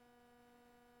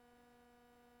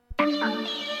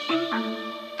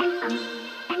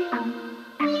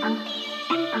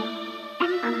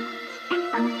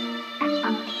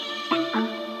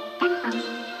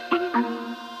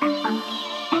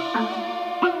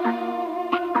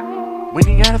When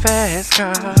you got a fast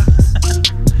car,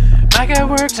 my guy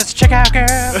works at the checkout girl.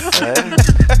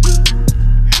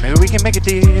 Maybe we can make a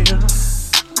deal.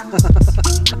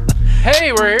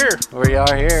 Hey, we're here. We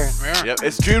are here. Yep,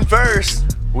 it's June 1st.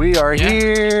 We are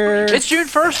here. It's June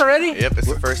 1st already? Yep, it's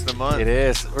the first of the month. It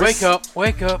is. Wake up,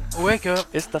 wake up, wake up.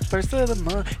 It's the first of the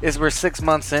month. We're 6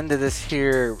 months into this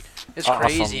here. It's awesome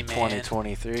crazy, man.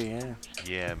 2023, yeah.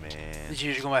 Yeah, man. It's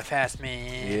usually going by fast,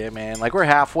 man. Yeah, man. Like we're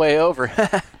halfway over.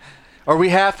 Are we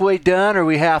halfway done or are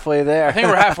we halfway there? I think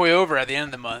we're halfway over at the end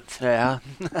of the month. Yeah.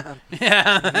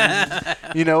 Yeah.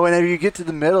 You know, whenever you get to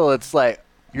the middle, it's like,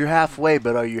 you're halfway,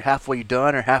 but are you halfway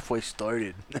done or halfway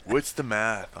started? What's the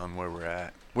math on where we're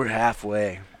at? We're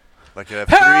halfway. Like you have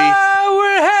 3. Oh,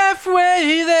 we're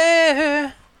halfway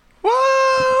there.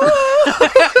 Whoa!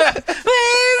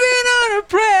 Living on a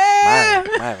prayer.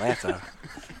 My Atlanta.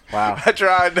 Wow. I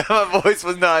tried. My voice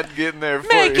was not getting there for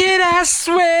Make you. it, I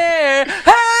swear.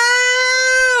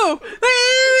 Oh, living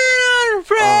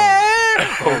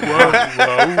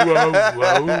on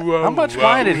a prayer. How much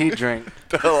wine did he drink?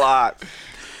 A lot.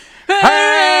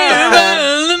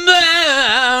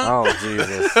 Oh,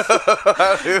 Jesus.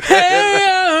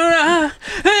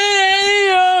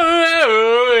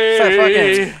 Is that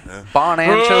fucking Bon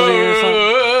Anchovy or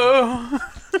something?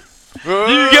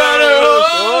 You gotta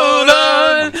hold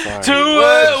on to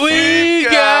what we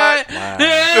got.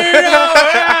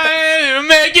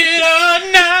 Make it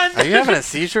or not. Are you having a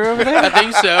seizure over there? I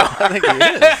think so. I think he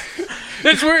is.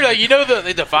 It's weird, like, you know the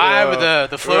vibe with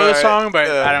the flow of the Right. song, but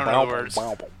I don't know the words.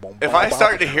 If I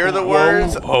start to hear the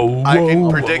words, I can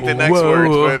predict the next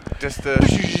words, but just to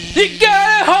You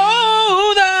gotta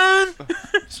hold on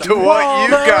to what you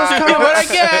to got. what I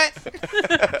got.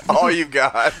 All you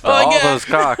got. All I All got. those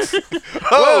cocks.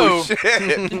 Oh, Whoa.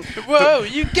 shit. Whoa,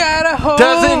 you gotta hold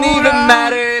Doesn't even on.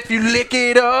 matter if you lick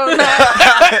it or not.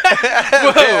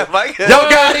 Yeah, Mike- Y'all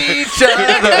got each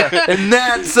other, and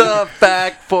that's a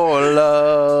fact for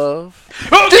love.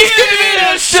 Oh, give it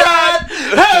a shot.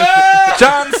 Oh.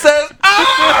 John says,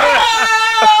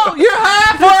 "Oh, you're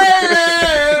halfway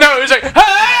there." No, it's like,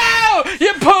 oh,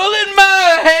 you're pulling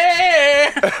my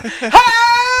hair.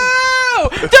 Oh,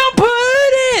 don't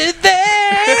put it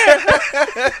there.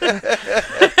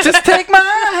 Just take my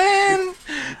hand.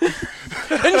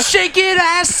 And shake it,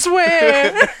 I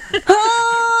swear.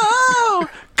 Oh,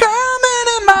 coming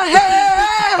in my hair.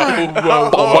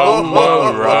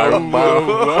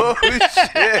 Holy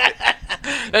shit.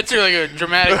 That's like a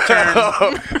dramatic turn.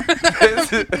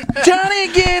 Johnny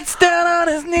gets down on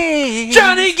his knees.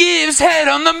 Johnny gives head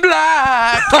on the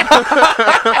block.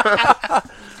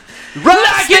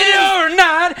 Like it or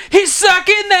not, he's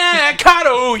sucking that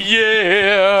Kano,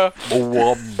 yeah.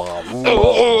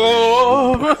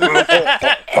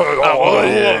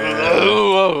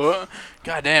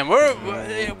 God damn, what are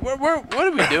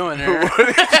we doing here?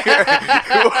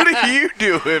 What are you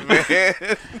doing, man?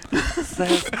 Come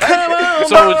on,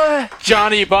 So boy.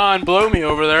 Johnny Bond blow me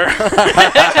over there.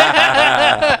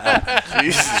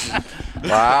 Jesus.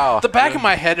 Wow. The back of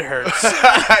my head hurts.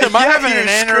 Am I having an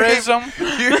aneurysm?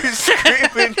 You're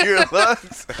screaming your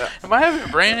lungs out. Am I having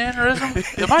a brain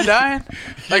aneurysm? Am I dying?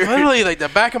 Like literally, like the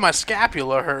back of my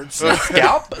scapula hurts.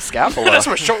 Scapula. That's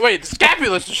my wait,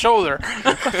 scapula's the shoulder,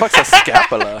 Fuck's a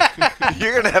scapula?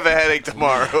 You're gonna have a headache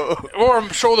tomorrow. or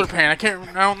shoulder pain. I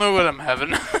don't know what I'm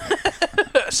having.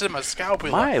 I said my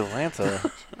scapula. My Atlanta.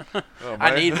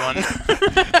 I need one.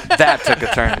 That took a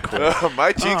turn quick.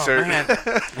 My cheeks hurt. Man.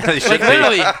 They should Like be.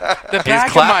 literally, the back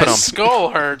of clapping my 'em. skull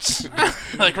hurts.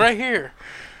 Like right here.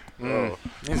 Oh.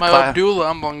 He's My cla- medulla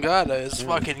oblongata is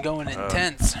fucking going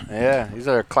intense. Yeah, these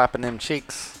are clapping them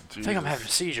cheeks. I think I'm having a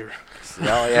seizure.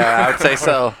 Oh, yeah, I would say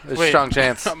so. There's a Wait. strong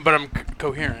chance. But I'm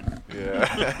coherent.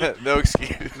 Yeah. No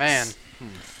excuse. Man, Am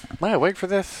I awake for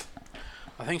this?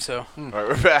 I think so. All right,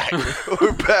 we're back.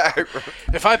 We're back.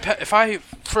 If I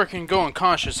freaking go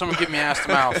unconscious, someone give me ass to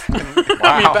mouth.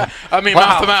 Wow. I mean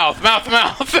Wow. mouth to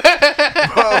mouth.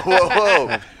 Whoa, whoa,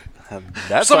 whoa.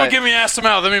 That's Someone like, give me ass to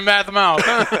mouth. I mean mouth to mouth.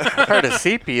 I heard of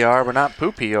CPR, but not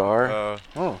poop-PR.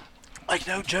 Oh. Like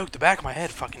no joke, the back of my head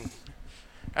fucking.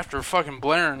 After fucking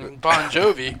blaring Bon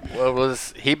Jovi. Well,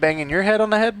 was he banging your head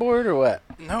on the headboard or what?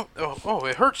 No, oh,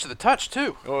 it hurts to the touch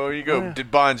too. Oh, you go.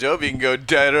 Did Bon Jovi can go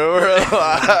dead or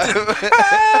alive?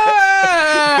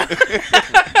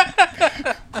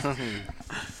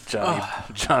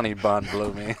 Johnny Bond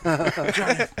blew me.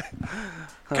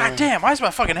 God damn, why is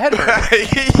my fucking head hurting?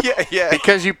 yeah.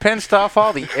 Because you pinched off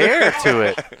all the air to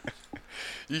it.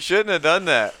 You shouldn't have done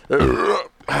that. He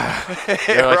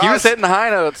was hitting high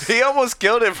notes. He almost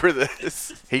killed it for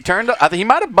this. He turned. I think he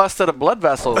might have busted a blood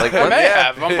vessel. Like I what, may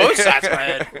have on both sides of my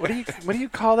head. what do you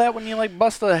call that when you like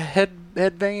bust a head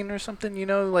vein or something? You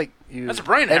know, like you. That's a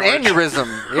brain an hemorrhage.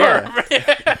 aneurysm. Yeah,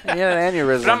 yeah, an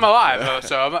aneurysm. But I'm alive, though,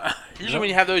 so usually when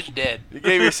you have those, you're dead. You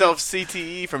gave yourself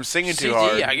CTE from singing too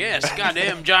hard. CTE, I guess.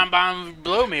 Goddamn, John Bon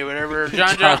blow me, whatever.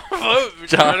 John blow. I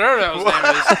don't know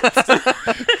his name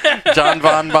is. John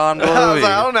Von Bon I was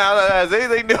like, I Blovey. don't know how that has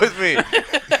anything to do with me.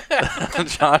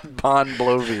 John Bon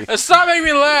Blovey. Stop making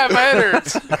me laugh. My head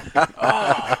hurts.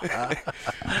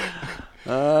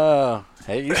 Oh,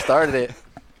 hey, you started it.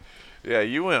 Yeah,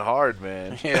 you went hard,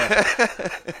 man. Yeah,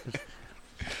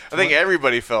 I think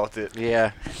everybody felt it.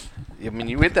 yeah. I mean,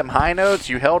 you hit them high notes.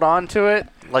 You held on to it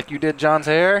like you did John's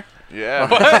hair. Yeah.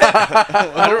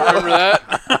 I don't remember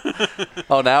that.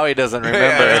 Oh, now he doesn't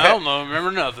remember. I don't know.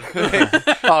 Remember nothing.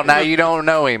 Oh, now you don't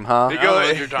know him, huh? You I don't know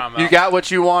what you're talking about. You got what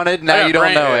you wanted. I Now got you don't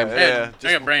brain- know him. Yeah.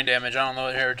 I got brain damage. I don't know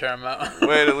what hair you're talking about.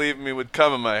 Way to leave me with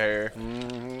cum in my hair.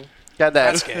 Got that.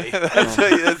 That's gay.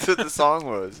 That's what the song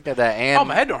was. Got that. Oh,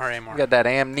 my head don't hurt anymore. Got that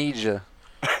amnesia.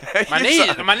 My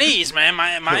knees, man.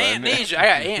 My amnesia. I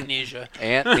got amnesia.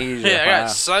 Amnesia. Yeah, I wow.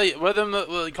 got what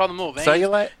do you call them little veins?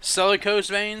 Cellulite? Silicose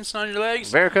veins on your legs.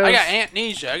 Varicose? I got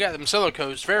amnesia. I got them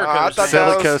silicose, I varicose. thought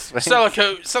veins. that was-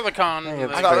 Silicone. Yeah,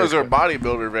 it's I thought those were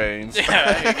bodybuilder veins.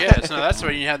 Yeah, I guess. No, that's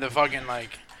when you had the fucking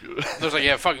looks like you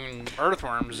have fucking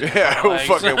earthworms. in your Yeah, legs.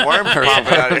 fucking worm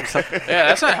popping out of your Yeah,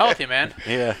 that's not healthy, man.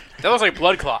 Yeah. That looks like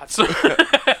blood clots. I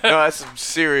No, that's some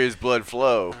serious blood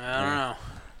flow. don't know.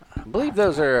 I believe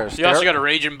those are You also got a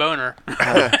raging boner.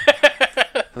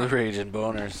 raging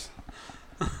boners.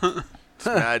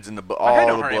 Snides in the My head all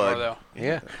don't the hurt anymore, blood. though.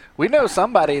 Yeah. We know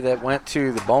somebody that went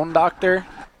to the bone doctor,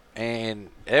 and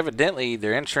evidently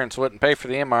their insurance wouldn't pay for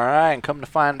the MRI, and come to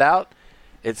find out,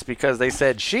 it's because they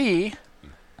said she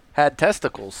had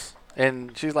testicles.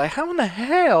 And she's like, how in the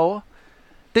hell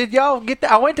did y'all get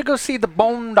that? I went to go see the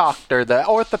bone doctor, the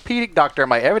orthopedic doctor. I'm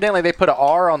like, evidently they put an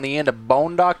R on the end of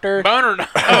bone doctor. Boner.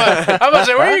 I'm about to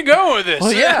say, where are you going with this?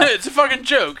 Well, yeah. It's a fucking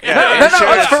joke. Yeah,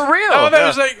 No, it's for real. Oh, that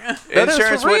was like. That is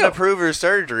Insurance for wouldn't real. approve her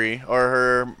surgery or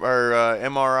her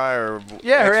MRI or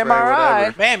Yeah, her X-ray, MRI.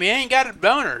 whatever. Man, you ain't got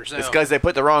boners. So. It's because they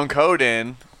put the wrong code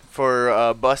in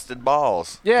for busted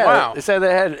balls. Yeah, Wow. they said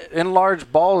they had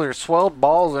enlarged balls or swelled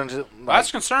balls. And just, like,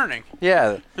 That's concerning.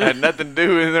 yeah. It had nothing to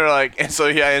do with it. They're like, and so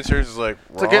yeah, insurance is like,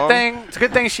 It's a good thing. It's a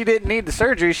good thing she didn't need the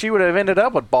surgery. She would have ended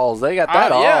up with balls. They got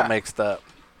that all yeah. mixed up.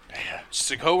 Just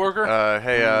a coworker.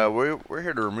 Hey, we're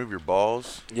here to remove your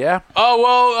balls. Yeah. Oh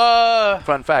well.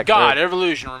 Fun fact. God, right?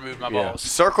 evolution removed my balls.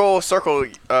 Circle,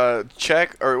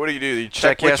 check, or what do? You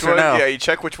check Check which yes or one? no. Yeah, you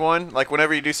check which one. Like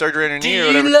whenever you do surgery on your Do knee or you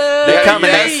whatever. love They yeah, come in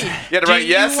yes. that- You had to Do write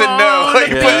yes you and no. wanna Like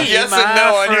you be put yes and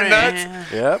no my on your nuts. friend?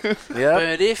 Yep. Yep.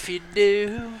 But if you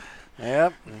do.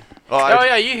 Yep. Oh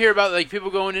yeah, you hear about like people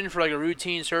going in for like a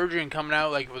routine surgery and coming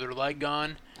out like with their leg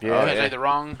gone. Yeah. Because like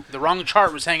the wrong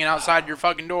chart was hanging outside your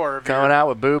fucking door. If Coming out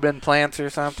with boob implants or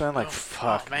something. Like, Oh,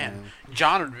 fuck, man.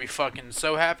 John would be fucking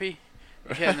so happy.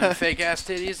 If he had them fake ass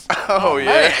titties. Oh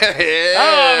yeah. Yeah.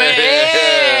 Oh man,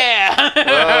 yeah. Oh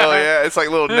yeah, it's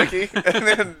like little Nicky, and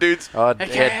then dudes. Oh, Hey,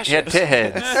 he had Cassius. tit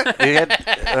heads.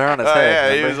 They're on his Oh head. yeah,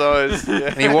 he remember? was always. Yeah.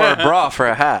 And he wore a bra for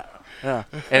a hat. Yeah.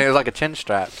 And it was like a chin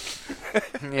strap.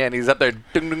 Yeah, and he's up there.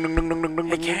 Dung, dung, dung, dung, dung, dung, dung,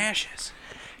 Hey, dung. Cassius.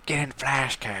 Get in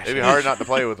flash, cash. It'd be hard not to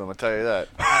play with him. I tell you that.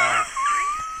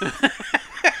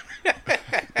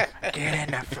 Get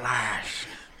in the flash.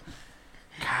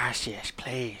 Cassius,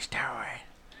 please do it.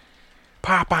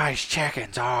 Popeye's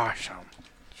chicken's awesome.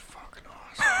 It's fucking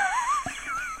awesome.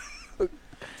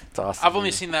 It's awesome. I've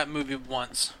only seen that movie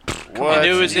once. What? And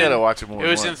it was you gotta in- watch it more. It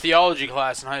was than in once. theology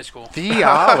class in high school.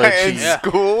 theology. in Yeah.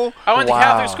 school. I went to Wow.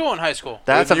 Catholic school in high school.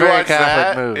 That's Did a you very watch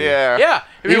Catholic that? movie. Yeah. Yeah. Have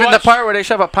you Even the watched- part where they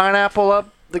shove a pineapple up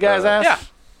the guy's ass? Yeah.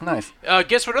 Nice.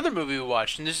 Guess what other movie we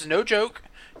watched? And this is no joke.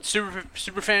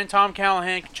 Super fan Tom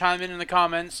Callahan can chime in the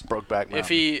comments Brokeback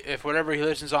Mountain. if whatever he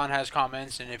listens on has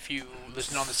comments, and if you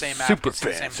listen on the same app, it's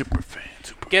the same. Super fan.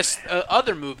 Guess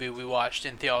other movie we watched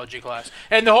in theology class,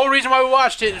 and the whole reason why we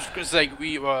watched it is because like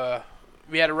we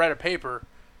had to write a paper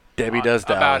Debbie Does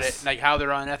Dallas. about it, like how they're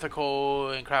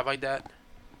unethical and crap like that.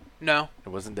 No, It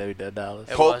wasn't Debbie Does Dallas.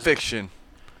 It Pulp was. Fiction.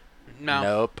 no,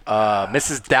 Nope.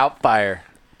 Mrs. Doubtfire.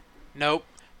 nope.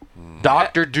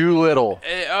 Dr. Doolittle.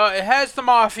 It has the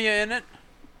mafia in it.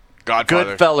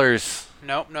 Godfather. Goodfellas.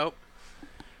 Nope.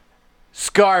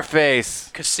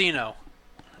 Scarface. Casino.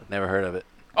 Never heard of it.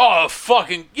 Oh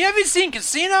fucking! You haven't seen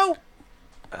Casino?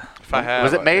 If I have,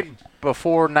 Was it made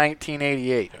before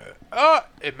 1988.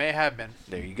 It may have been.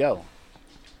 There you go.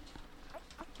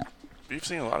 You've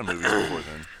seen a lot of movies before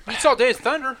then. You saw Days of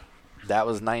Thunder. That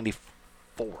was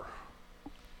 94.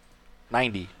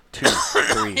 92,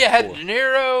 3, Yeah, had 4. De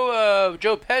Niro,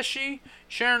 Joe Pesci,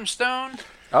 Sharon Stone.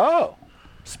 Oh.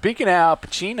 Speaking of Al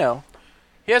Pacino.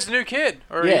 He has a new kid.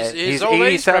 Or Yeah, his he's old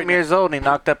lady's 80-something pregnant. years old, and he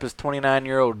knocked up his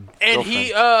 29-year-old And girlfriend. he,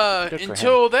 Good for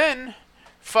until then,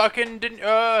 fucking De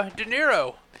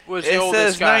Niro was the It oldest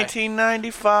says guy.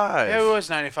 1995. Yeah, it was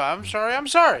 95. I'm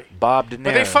sorry. Bob De Niro.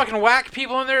 But they fucking whack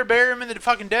people in there, bury them in the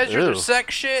fucking desert, Ew. there's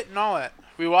sex shit and all that.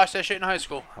 We watched that shit in high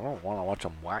school. I don't want to watch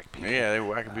them whack people. Yeah, they were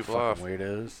whacking people off. Fucking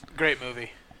weirdos. Great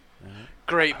movie.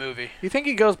 Great movie. You think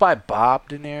he goes by Bob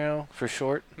De Niro for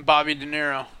short? Bobby De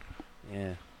Niro.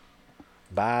 Yeah.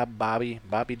 Bobby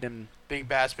De. Big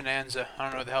Bass Bonanza. I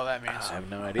don't know what the hell that means. I have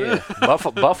no idea.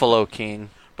 Buffalo King.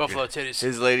 Buffalo titties.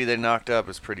 His lady they knocked up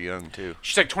is pretty young, too.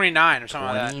 She's like 29 or something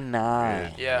like that.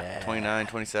 29. Yeah. 29,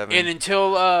 27. And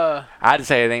until, I'd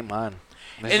say it ain't mine.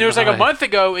 and it was like a month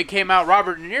ago, it came out,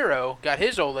 Robert De Niro got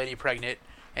his old lady pregnant,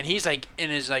 and he's like in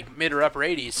his like mid or upper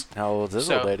 80s. How old is this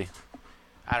So- old lady?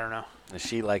 I don't know. Is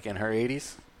she like in her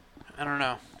 80s? I don't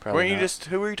know. Probably Weren't you not. just,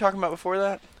 who were you talking about before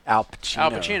that? Al Pacino?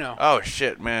 Al Pacino. Oh,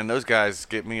 shit, man. Those guys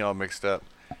get me all mixed up.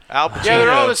 Al Pacino. Yeah,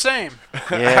 they're all the same.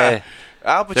 Yeah.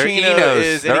 Al They're Pacino Enos.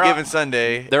 is They're Any all- Given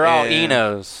Sunday. They're all and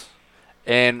Enos.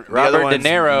 And the other Robert De one's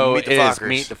Niro Meet the is Fockers.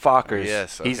 Meet the Fockers.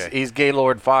 Yes, He's okay. he's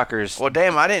Gaylord Fockers. Well,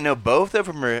 damn, I didn't know both of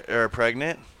them are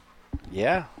pregnant.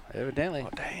 Yeah, evidently. Oh,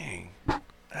 dang.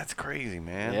 That's crazy,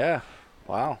 man. Yeah.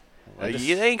 Wow.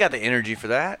 They ain't got the energy for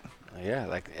that. Yeah,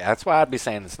 like that's why I'd be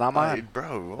saying it's not mine.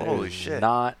 Bro, It holy is shit.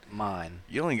 Not mine.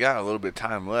 You only got a little bit of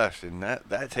time left, and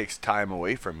that takes time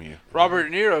away from you. Robert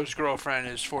De Niro's girlfriend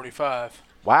is 45.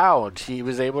 Wow, she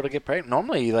was able to get pregnant.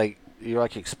 Normally, like you're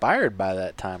like expired by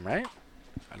that time, right?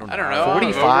 I don't know.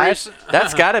 45. Ovaries?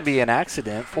 That's got to be an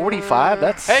accident. 45.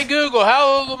 That's Hey Google, how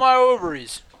old are my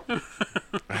ovaries?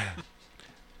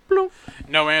 Bloop.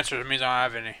 No answer. That means I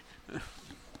don't have any.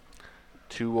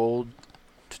 too old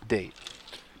to date.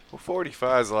 Well,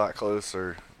 45 is a lot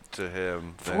closer to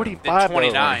him. than- 45. though.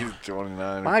 29. He's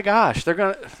 29. My gosh, they're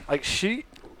gonna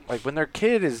like when their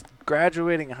kid is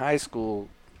graduating high school,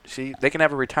 they can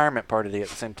have a retirement party at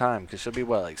the same time because she'll be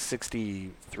what, like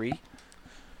 63.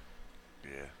 Yeah.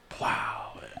 Wow.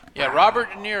 Yeah, Robert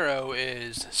De Niro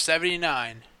is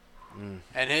 79,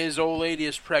 and his old lady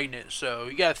is pregnant. So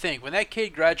you got to think, when that kid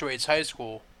graduates high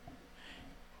school,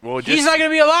 Well, he's not going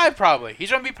to be alive probably. He's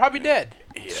going to be probably dead.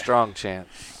 Strong chance.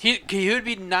 He would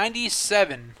be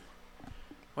 97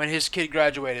 when his kid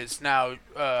graduated. It's now,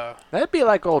 That'd be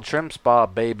like old Trim Spa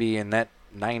baby and that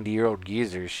 90-year-old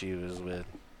geezer she was with.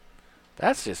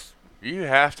 That's just You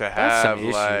have to That's some have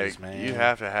issues, like man. you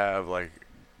have to have like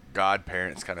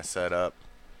godparents kind of set up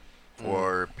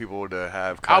for people to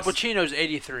have. Al Pacino's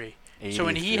 83. So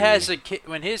when he 83. has a kid,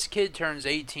 when his kid turns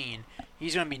 18,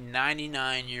 he's going to be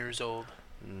 99 years old.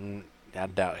 I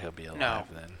doubt he'll be alive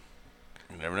then.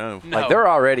 You never know. No, Like they're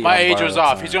already. my on age borrowed was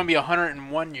off. time. He's going to be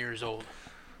 101 years old.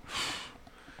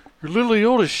 You're literally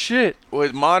old as shit.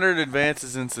 With modern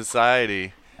advances in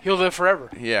society, He'll live forever.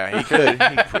 yeah, he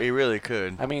could. he really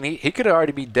could. I mean, he could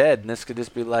already be dead, and this could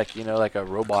just be like like a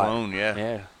robot. Clone, yeah.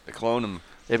 Yeah. They clone him.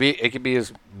 It could be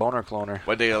his boner cloner.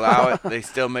 But they allow it. They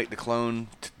still make the clone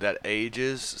that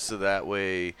ages, so that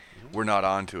way we're not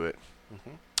onto it.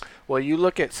 Well, you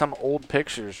look at some old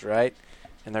pictures, right?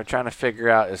 And they're trying to figure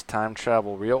out, is time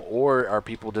travel real, or are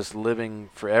people just living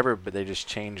forever, but they just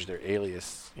change their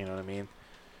alias? You know what I mean?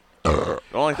 The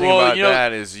only thing Well, about you know-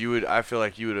 that is I feel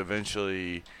like you would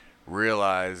eventually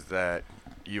realize that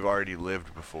you've already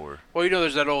lived before. Well,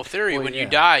 there's that old theory. Well, when yeah. you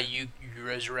die, you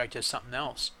resurrect as something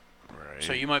else. Right.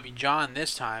 So you might be John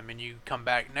this time, and you come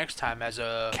back next time as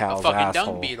a Cow's fucking asshole.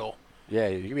 dung beetle. Yeah,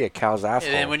 you could be a cow's asshole.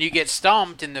 And then when you get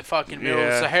stumped in the fucking middle of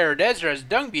the Yeah. Sahara Desert as a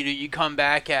dung beetle, you come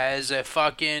back as a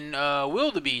fucking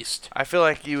wildebeest. I feel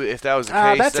like if that was the Ah,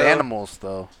 case, that's though, animals,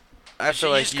 though. I feel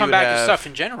you like just you come would back have as stuff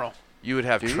in general. you would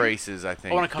have Do you? traces. I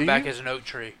think. I want to come Do back you? as an oak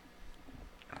tree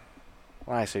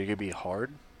Why? So you could be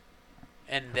hard,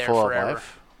 and there full forever. of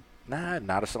life? Nah,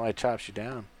 not if somebody chops you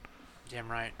down. Damn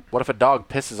right. What if a dog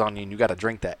pisses on you and you got to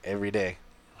drink that every day?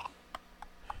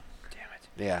 Damn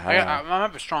it. Yeah, I'm I know. gonna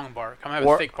have a strong bark. I'm gonna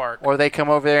have a thick bark. Or they come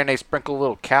over there and they sprinkle a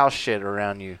little cow shit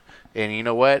around you, and you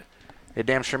know what? It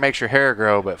damn sure makes your hair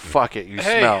grow, but fuck it, you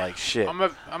Hey, smell like shit. I'm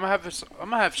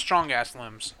gonna have strong ass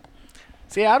limbs.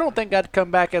 See, I don't think I'd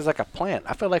come back as like a plant.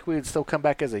 I feel like we would still come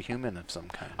back as a human of some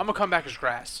kind. I'm gonna come back as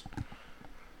grass.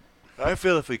 I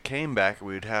feel if we came back,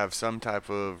 we'd have some type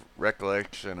of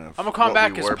recollection of. I'm gonna come what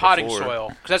back we as were potting before. soil,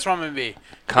 because that's what I'm gonna be.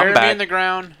 Come Bury back. me in the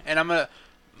ground, and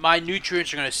my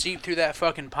nutrients are gonna seep through that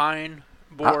fucking pine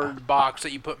board box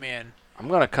that you put me in. I'm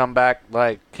gonna come back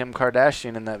like Kim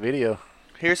Kardashian in that video.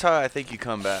 Here's how I think you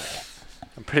come back.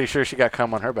 I'm pretty sure she got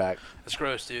cum on her back. That's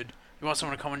gross, dude. You want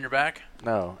someone to come on your back?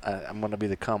 No, I'm gonna be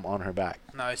the cum on her back.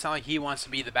 No, it's not like he wants to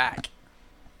be the back.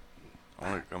 I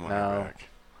want to come on No. her back.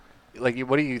 Like,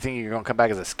 what do you think? You're gonna come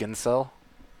back as a skin cell?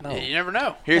 No. Yeah, you never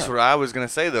know. Here's what I was gonna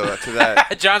say though to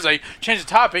that. John's like, change the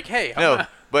topic. Hey, No,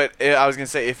 but I was gonna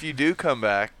say if you do come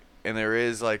back and there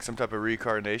is like some type of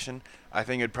reincarnation, I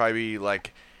think it'd probably be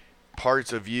like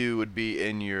parts of you would be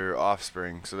in your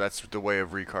offspring. So that's the way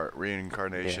of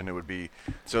reincarnation. Yeah. It would be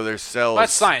so there's cells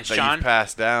That's science, that John. you've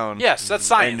passed down. Yes, that's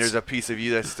science. And there's a piece of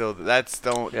you that's still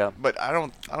don't. Yeah. But I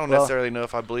don't Well- necessarily know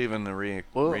if I believe in the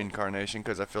Well- reincarnation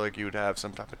because I feel like you would have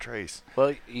some type of trace.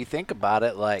 Well, you think about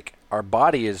it, like our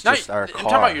body is Not- just our I'm car.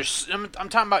 talking about I'm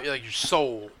talking about like your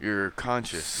soul, You're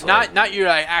conscious. not your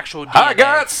like actual DNA. I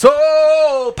got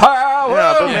soul power.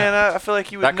 Yeah, but man, I feel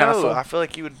like you would That kind of know. stuff? I feel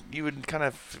like you would kind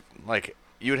of like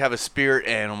you would have a spirit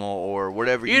animal or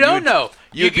whatever. You don't would, know.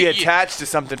 You'd be You- attached to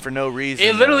something for no reason.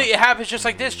 It literally though. it happens just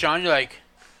like this, John. You're like,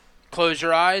 close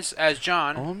your eyes as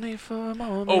John. Only for a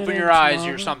moment. Open your and eyes. tomorrow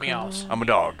You're something comes. else. I'm a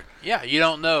dog. Yeah, you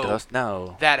don't know Just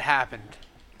no. that happened.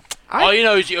 I- All you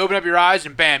know is you open up your eyes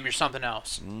and bam, you're something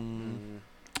else.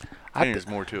 I think there's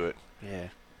more to it. Yeah.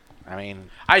 I mean,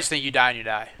 I just think you die and you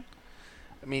die.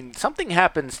 something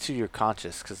happens to your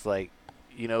conscious, because, like,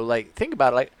 like, think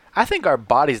about it. Like, I think our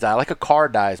bodies die, like a car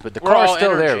dies, but the We're car's all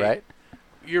still there, energy. right?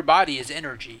 Your body is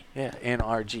energy. Yeah,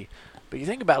 NRG. But you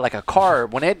think about, like, a car,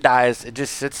 when it dies, it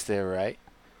just sits there, right?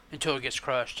 Until it gets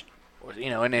crushed. Or,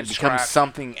 and it It's becomes scrapped.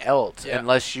 something else, Yeah.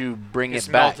 unless you bring It's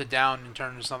it back. melted down and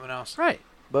turned into something else. Right.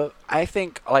 But I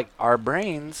think, like, our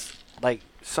brains, like,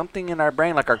 something in our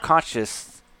brain, like our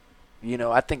conscious,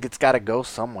 I think it's got to go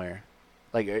somewhere.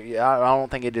 Like, I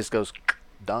don't think it just goes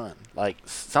done. Like,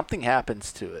 something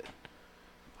happens to it.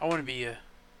 I want to be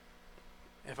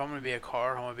if I'm going to be a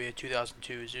car, I want to be a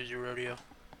 2002 Isuzu Rodeo.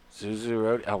 Zuzu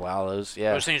Road. Oh, wow. Those,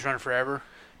 yeah. Those things run forever.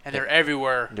 And they're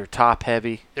everywhere. They're top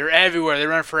heavy. They're everywhere. They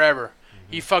run forever.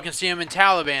 You fucking see them in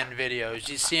Taliban videos.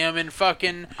 You see them in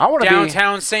fucking I wanna be-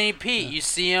 downtown St. Pete. You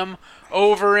see them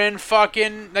over in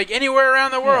fucking, like, anywhere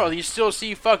around the world. You still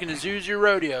see fucking Isuzu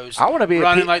Rodeos. I want to be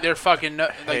running a like they're fucking,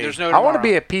 like Hey, there's no I tomorrow. want to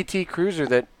be a PT Cruiser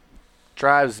that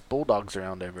drives bulldogs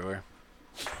around everywhere.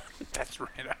 That's right.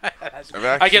 I've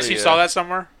I guess actually, you saw that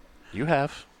somewhere. You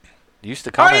have. You used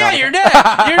to Oh comment yeah, on it. your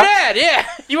dad. Your dad. Yeah,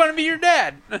 you want to be your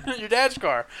dad. Your dad's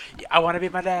car. I want to be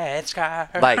my dad's car.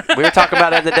 Like, we were talking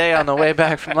about it the other day on the way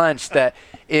back from lunch, that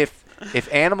if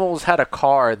animals had a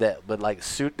car that would, like,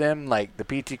 suit them, like, the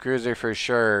PT Cruiser for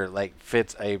sure, like,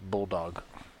 fits a bulldog.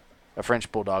 A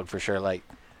French bulldog for sure. Like,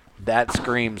 that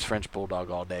screams French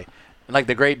bulldog all day. And, like,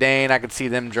 the Great Dane, I could see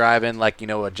them driving, like,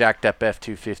 a jacked up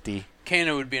F-250.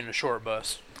 Kano would be in a short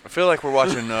bus. I feel like we're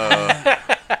watching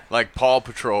like Paw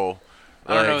Patrol.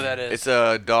 I don't know Like, what that is. It's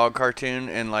a dog cartoon,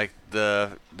 and like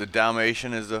the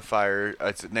Dalmatian is the fire.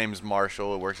 Its name is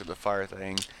Marshall. It works at the fire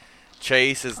thing.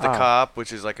 Chase is the Oh. cop,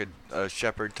 which is like a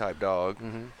shepherd type dog.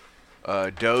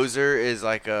 Dozer is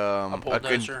like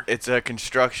bulldozer? it's a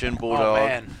construction Oh bulldog.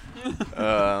 man,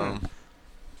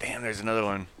 Damn, there's another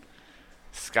one.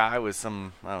 Sky was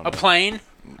some I don't know. a plane.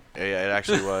 Yeah, it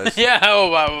actually was. Yeah. Oh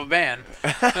wow, man.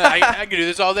 I could do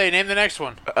this all day. Name the next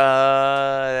one.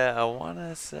 I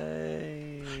wanna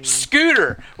say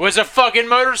Scooter was a fucking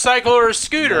motorcycle or a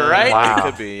scooter, right? Wow. It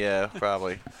could be, yeah,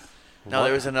 probably. No,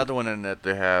 there was another one in that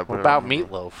they have. What but I about don't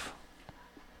remember. Meatloaf?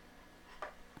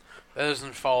 That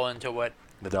doesn't fall into what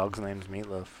The dog's name's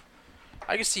Meatloaf.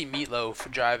 I can see Meatloaf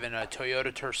driving a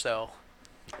Toyota Tercel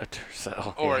A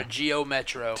Tercel. or yeah. a Geo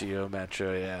Metro. Geo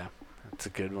Metro, yeah. That's a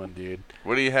good one, dude.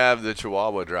 What do you have the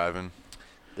Chihuahua driving?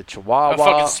 The A Chihuahua.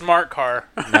 fucking smart car.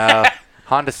 No.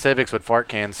 Honda Civics with fart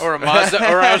cans. Or a Mazda,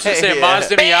 or I was going to say a Yeah.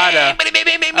 Mazda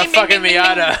Miata. A fucking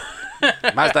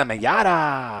Miata. Mazda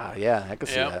Miata. Yeah, I could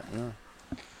see Yep. that.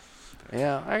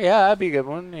 Yeah, that'd be a good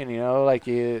one. And, like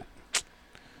you,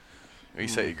 You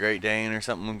say a Great Dane or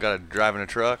something got to driving a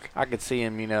truck? I could see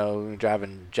him,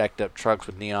 driving jacked up trucks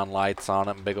with neon lights on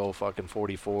them, big old fucking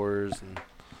 44s,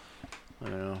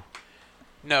 and,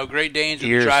 No, Great Danes would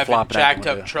be Ears driving flopping out the jacked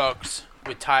up window. trucks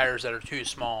with tires that are too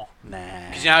small. nah.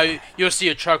 Because you'll see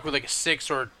a truck with like a 6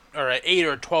 or an 8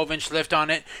 or 12-inch lift on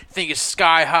it. You think it's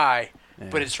sky high.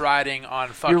 but it's riding on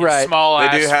fucking right. small They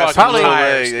ass do have fucking some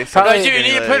tires. legs. Like, dude, you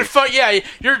need to put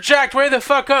you're jacked way the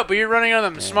fuck up, but you're running on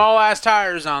them small ass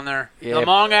tires on there. Yeah. The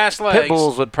long ass legs. Pit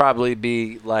bulls would probably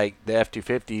be like the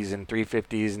F-250s and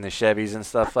 350s and the Chevys and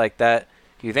stuff like that.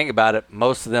 If you think about it,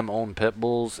 most of them own pit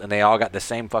bulls, and they all got the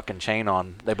same fucking chain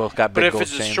on. They both got big gold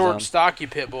chains on. But if it's a short, stocky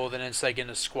pit bull, then it's like in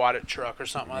a squatted truck or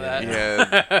something like that.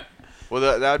 Yeah.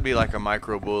 Well, that would be like a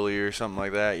micro bully or something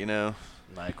like that, you know?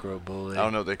 Micro bully. I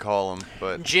don't know what they call them,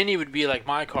 but... Ginny would be like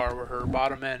my car, where her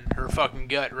bottom end, her fucking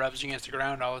gut rubs against the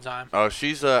ground all the time. Oh,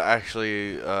 she's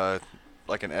actually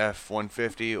like an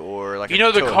F-150 or like you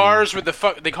know the cars with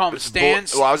the they call them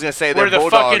stands? Well, I was going to say they're where the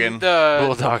bulldogging.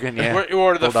 Bulldogging, yeah.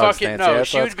 Or the Bulldog fucking... stance, No, yeah,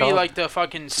 she would be called. like the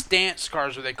fucking stance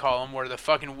cars, what they call them, where the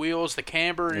fucking wheels, the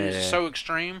camber is so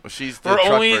extreme. Well, she's the where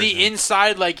truck only version. the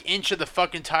inside like inch of the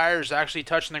fucking tire is actually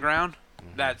touching the ground.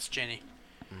 That's Ginny.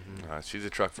 She's a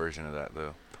truck version of that,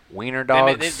 though. Wiener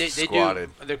dogs. They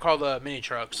squatted. They're called mini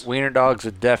trucks. Wiener dogs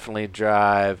would definitely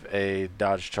drive a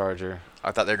Dodge Charger.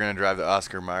 I thought they were going to drive the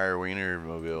Oscar Mayer Wiener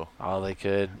mobile. All they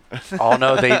could. Oh,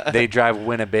 no, they drive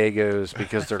Winnebagos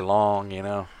because they're long, you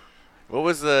know. What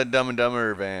was the Dumb and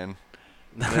Dumber van?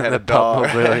 They had The a dog.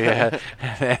 Pumpmobile,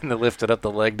 yeah. And they lifted up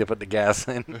the leg to put the gas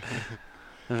in.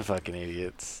 Fucking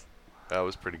idiots. That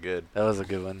was pretty good. That was a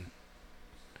good one.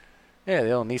 Yeah,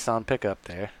 the old Nissan pickup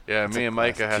there. Yeah, That's me a and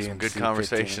Micah had classic some good GMC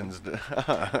conversations.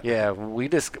 Yeah,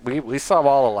 we solve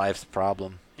all of life's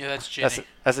problem. Yeah, that's Ginny.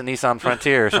 That's a Nissan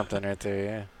Frontier or something right there,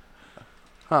 yeah.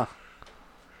 Huh.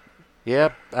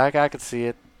 Yep, I could see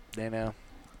it, you know.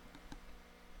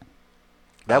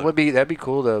 That'd be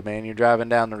cool though, man. You're driving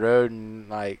down the road and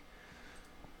like,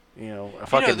 you know, a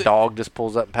fucking dog just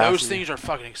pulls up and passes. Those things are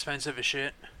fucking expensive as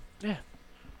shit. Yeah.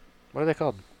 What are they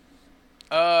called?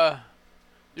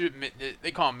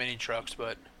 They call them mini trucks,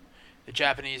 but the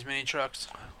Japanese mini trucks.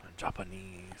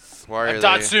 Japanese. Why are A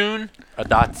Datsun. A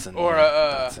Datsun. Or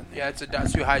Datsun, yeah, it's a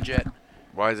Datsun Hi-Jet.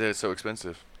 Why is it so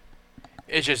expensive?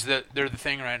 It's just that they're the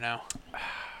thing right now.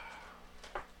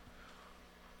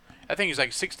 I think it's like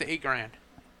 $6 to $8 grand.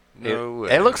 No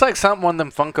way. It looks like something one of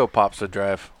them Funko Pops would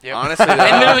drive. Yep. Honestly, And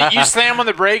literally, you slam on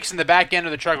the brakes and the back end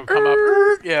of the truck will come up.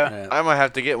 Yeah. I might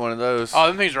have to get one of those. Oh,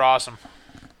 them things are awesome.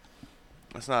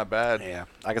 That's not bad. Yeah,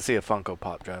 I can see a Funko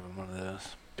Pop driving one of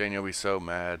those. Daniel will be so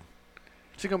mad.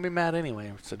 She's gonna be mad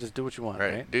anyway, so just do what you want,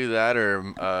 right? Do that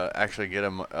or actually get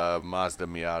a Mazda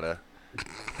Miata.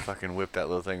 Fucking whip that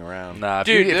little thing around. Nah,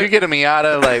 Dude, if you get a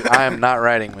Miata, like I am not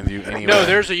riding with you anyway. No,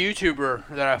 there's a YouTuber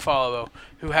that I follow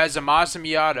who has a Mazda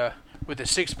Miata with a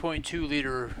 6.2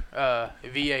 liter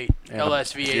V8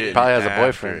 LS V8. Probably has a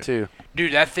boyfriend too.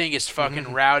 Dude, that thing is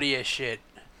fucking rowdy as shit.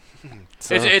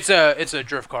 So, it's a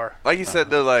drift car. Like you said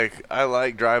though, like I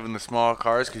like driving the small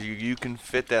cars because you can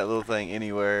fit that little thing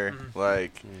anywhere.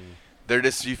 Like they're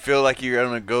just you feel like you're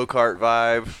on a go-kart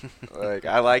vibe. Like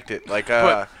I liked it. Like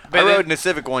but I rode in a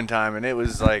Civic one time and it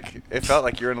was like it felt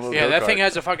like you're in a little yeah. go-kart. That thing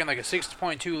has a fucking like a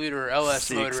 6.2 liter LS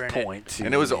motor in it. 6.2.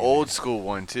 And it was an old school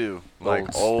one too.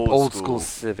 Like old school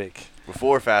Civic.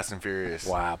 Before Fast and Furious.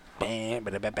 Wow. Bang,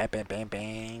 bang, bang, bang, bang,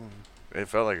 bang. It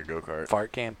felt like a go-kart.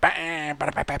 Fart can. Bang,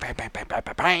 bang, bang, bang, bang, bang,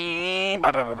 bang,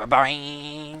 bang,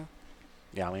 bang.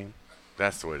 Yeah, I mean.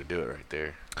 That's the way to do it right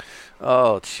there.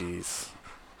 Oh, jeez.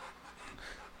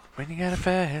 When you got a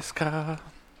fast car,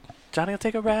 Johnny will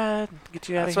take a ride, get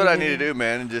you out That's of here. what I need to do,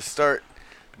 man, and just start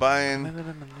buying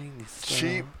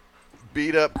cheap,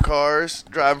 beat-up cars,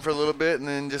 drive them for a little bit, and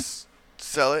then just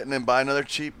sell it, and then buy another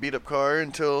cheap, beat-up car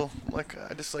until, like,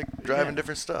 I just like driving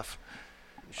different stuff.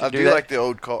 I do like the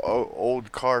old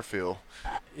car feel.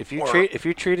 If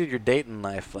you treated your dating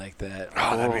life like that,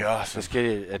 that'd be awesome. Just get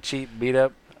a cheap beat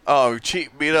up. Oh,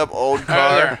 cheap beat up old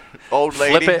car, old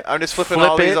lady. Flip it. I'm just flipping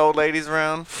all these old ladies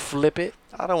around. Flip it.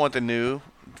 I don't want the new,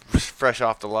 fresh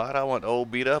off the lot. I want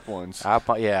old beat up ones. I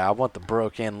want the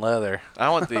broke-in leather.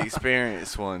 I want the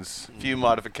experienced ones. A few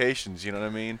modifications, you know what I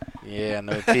mean? Yeah,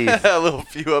 no teeth. A little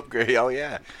few upgrade. Oh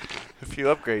yeah, a few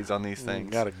upgrades on these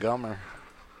things. Got a gummer.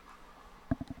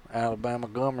 Alabama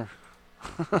gummer.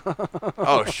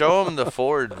 Oh, show them the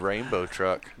Ford Rainbow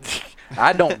truck.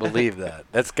 I don't believe that.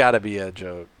 That's got to be a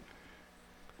joke.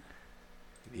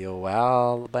 Yo,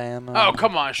 Alabama. Oh,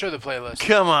 come on. Show the playlist.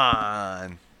 Come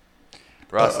on.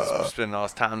 Ross is spending all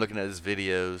his time looking at his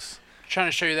videos. Trying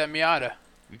to show you that Miata.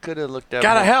 You could have looked at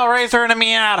Got a Hellraiser and a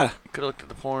Miata. You could have looked at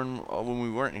the porn when we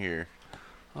weren't here.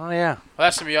 Oh, yeah. Well,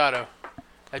 that's the Miata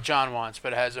that John wants,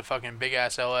 but it has a fucking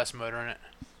big-ass LS motor in it.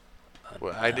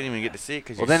 Well, I didn't even get to see it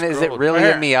because Well, then is it really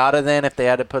a Miata then if they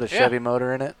had to put a Chevy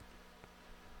motor in it?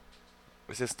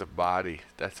 It's just the body.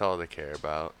 That's all they care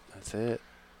about. That's it.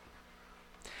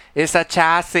 It's a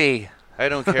chassis. They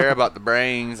don't care about the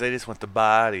brains. They just want the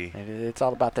body. It's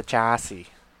all about the chassis.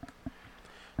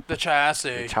 The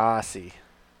chassis. The chassis.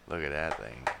 Look at that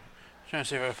thing. Trying to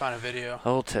see if I can find a video.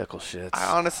 Old tickle shits. I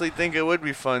honestly think it would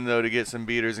be fun, though, to get some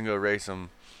beaters and go race them.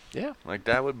 Yeah. Like,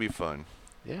 that would be fun.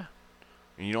 Yeah.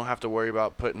 And you don't have to worry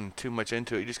about putting too much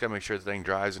into it. You just got to make sure the thing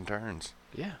drives and turns.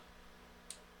 Yeah.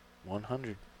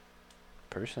 100%.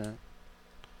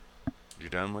 You're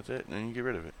done with it, and then you get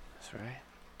rid of it. That's right.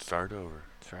 Start over.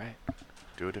 That's right.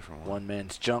 Do a different one. One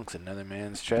man's junk's another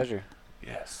man's treasure.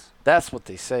 Yes. That's what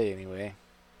they say anyway.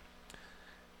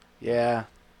 Yeah.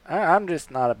 I'm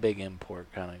just not a big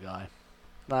import kind of guy.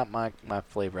 Not my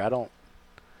flavor. I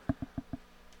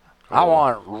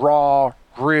want raw,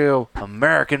 real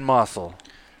American muscle.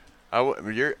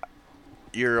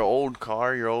 Your old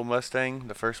car, your old Mustang,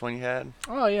 the first one you had?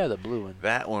 Oh, yeah, the blue one.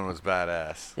 That one was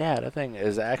badass. Yeah, that thing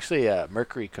is actually a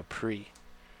Mercury Capri.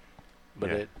 But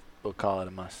Yeah. we'll call it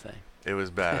a Mustang. It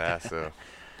was badass, though.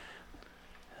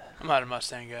 I'm not a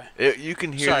Mustang guy. You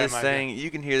can hear Sorry, this Micah. thing. You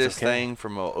can hear this okay. thing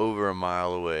from over a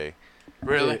mile away.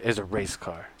 Really? It was a race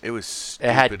car. It was stupid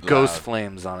It had ghost loud.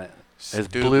 flames on it. It was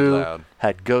Stupid blue, loud.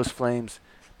 had ghost flames.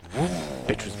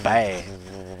 Bitch was bad.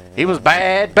 He was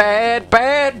bad, bad,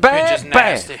 bad, Bitch is bad,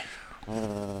 nasty.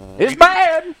 bad. It's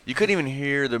bad. You couldn't even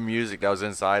hear the music that was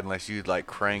inside unless you like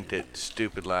cranked it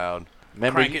stupid loud.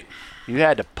 Remember, Crank it. you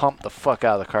had to pump the fuck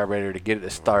out of the carburetor to get it to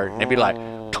start. And it'd be like...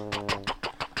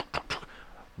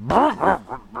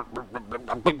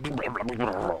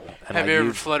 And Have I you ever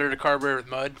used- flooded a carburetor with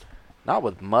mud? Not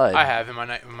with mud. I have in my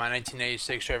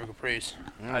 1986 Chevy Caprice.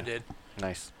 I did.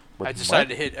 Nice. With I decided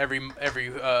mud? to hit every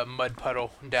mud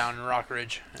puddle down in Rock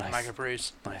Ridge in my Nice.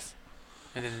 Caprice, Nice.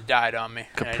 and then it died on me.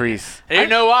 And Caprice. I didn't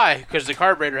know why, because the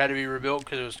carburetor had to be rebuilt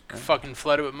because it was fucking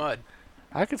flooded with mud.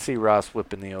 I could see Ross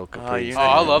whipping the old Caprice. you Oh,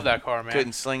 I love that car, man.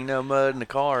 Couldn't sling no mud in the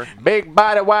car. Big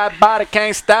body, wide body,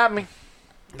 can't stop me.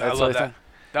 I That's love what that.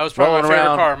 That was probably my Rolling favorite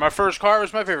around. car. My first car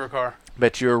was my favorite car.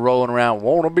 Bet you were rolling around,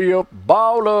 wanna be a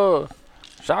baller.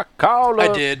 Shot caller. I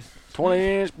did.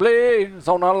 20-inch blades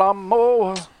on a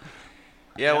lawnmower.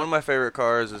 Yeah, one of my favorite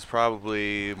cars is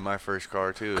probably my first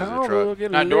car too. Is a Come truck. look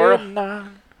at Not Dora? Lynn.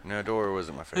 No, Dora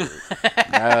wasn't my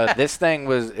favorite. This thing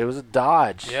was a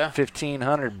Dodge. Yeah.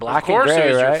 1500 black Of course and gray,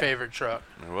 it was right? your favorite truck.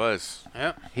 It was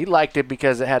Yep. He liked it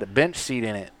because it had a bench seat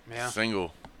in it. Yeah.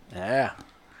 single. Yeah.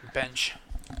 Bench.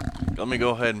 Let me go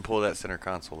ahead and pull that center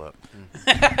console up.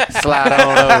 Slide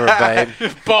on over, babe.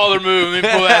 Baller move. Let me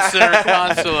pull that center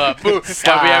console up. Boom.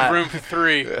 Now we have room for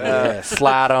 3.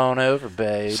 Slide on over,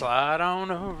 babe. Slide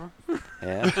on over.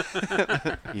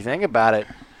 Yeah. You think about it.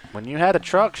 When you had a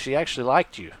truck, she actually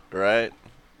liked you. Right?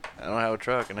 I don't have a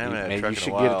truck, and I haven't had a Maybe truck you in should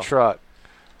a while. get a truck.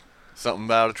 Something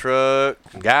about a truck.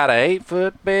 Got a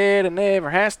 8-foot bed and never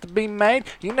has to be made.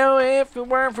 You know, if it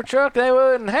weren't for truck, they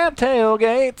wouldn't have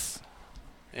tailgates.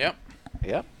 Yep.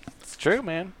 Yep, it's true,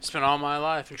 man. Spent all my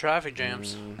life in traffic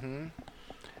jams. Mm-hmm.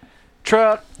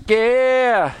 Truck,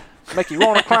 yeah. Make you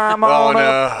want to climb Oh, on no.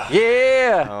 up.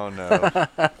 Yeah. Oh,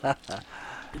 no.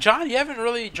 John, you haven't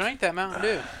really drank that Mountain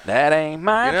Dew. That ain't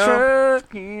my You know-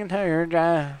 truck in her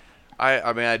drive.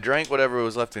 I mean, I drank whatever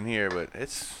was left in here, but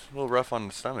it's a little rough on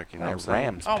the stomach, you know what I'm That saying?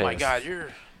 Rams Oh my piss. God,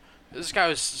 this guy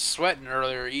was sweating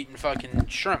earlier eating fucking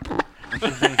shrimp.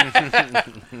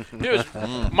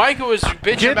 Micah was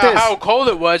bitching Get about this. how cold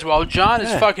it was while John is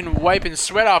Yeah. fucking wiping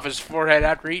sweat off his forehead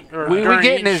after eating. Or We during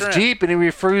get in eating his shrimp. Jeep and he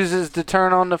refuses to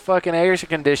turn on the fucking air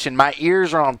condition. My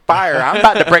ears are on fire. I'm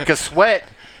about to break a sweat.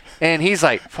 And he's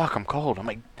like, fuck, I'm cold. I'm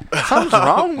like, something's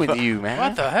wrong with you, man.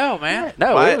 What the hell, man?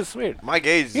 No, My- it was weird. My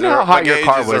gauges You know are, how hot my your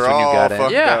car gauges was are when you all got in.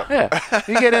 fucked Yeah. up. Yeah.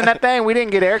 You get in that thing. We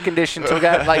didn't get air conditioned until we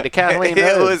got like the Kathleen It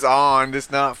Road. was on,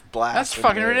 just not blasting. That's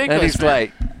fucking it. ridiculous. And he's man.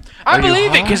 like, I "Are you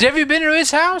believe it, hot?" because have you been to his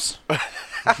house?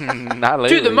 not literally.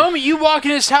 Dude, the moment you walk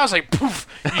in his house, like, poof,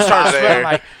 you start sweating. there. I'm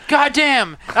like, God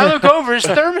damn. I look over, his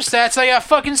thermostat's like a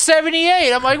fucking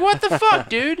 78. I'm like, what the fuck,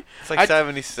 dude? It's like I-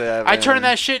 77. I turned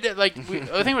that shit, like, I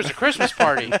think it was a Christmas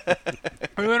party.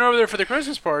 We went over there for the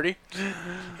Christmas party,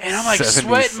 and I'm like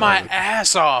sweating my 77.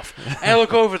 ass off. And I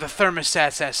look over, the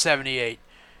thermostat's at 78.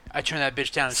 I turn that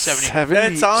bitch down to 70.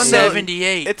 It's on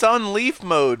 78. It's on leaf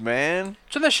mode, man.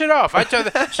 Turn that shit off. I turn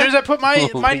as soon as I put my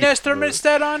Nest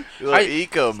thermostat on, Like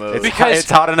eco mode. Because- it's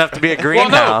hot enough to be a well,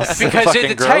 greenhouse. no, because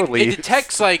Fucking grow leaves. it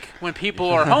detects like when people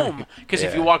are home. Because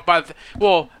if you Yeah. walk by,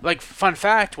 like fun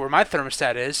fact, where my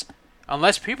thermostat is,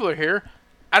 unless people are here,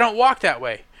 I don't walk that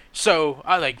way. So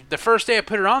I like the first day I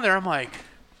put it on there, I'm like,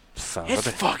 Son it's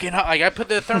of a- fucking hot. Like I put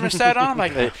the thermostat on, I'm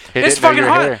like, It it's didn't know fucking you were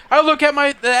hot. here. I look at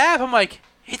the app, I'm like,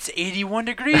 it's 81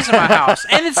 degrees in my house.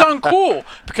 And it's on cool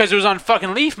because it was on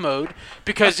fucking leaf mode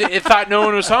because it thought no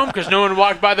one was home because no one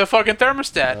walked by the fucking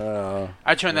thermostat.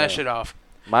 I turned that shit off.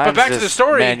 Mine's but back to the just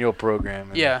story. Manual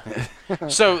programming. Yeah.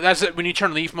 So that's it. When you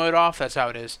turn leaf mode off, that's how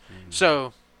it is.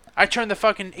 So I turned the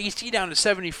fucking AC down to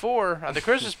 74 at the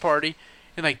Christmas party.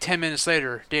 And like 10 minutes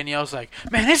later, Danielle's like,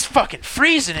 "Man, it's fucking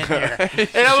freezing in here."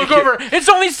 And I look over, it's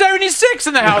only 76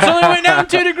 in the house. It only went down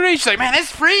 2 degrees. She's like, "Man,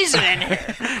 it's freezing in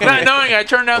here." Not knowing I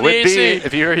turned down the AC.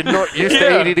 If you're used to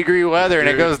 80-degree weather and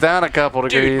it goes down a couple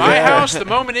degrees. Dude, my house, the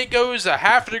moment it goes a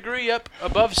half a degree up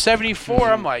above 74,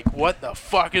 I'm like, what the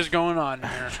fuck is going on in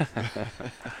here?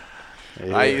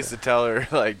 Yeah. I used to tell her,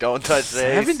 like, don't touch the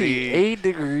AC. 78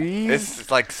 degrees? It's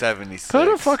like 76. Put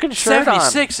a fucking shirt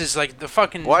 76 is like the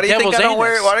fucking Why do you devil's think I don't anus.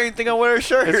 wear? Why do you think I wear a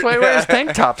shirt? That's why he wears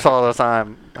tank tops all the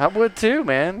time. I would too,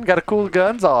 man. Got to cool the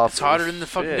guns off. It's hotter than the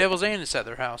fucking Shit. devil's anus at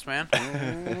their house, man.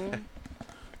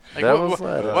 Like, Devil's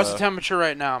what's the temperature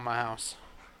right now in my house?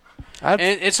 I'd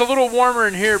And it's a little warmer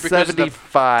in here because of the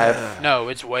 75. No,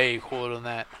 it's way cooler than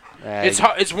that. Yeah,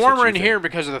 It's warmer in here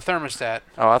because of the thermostat.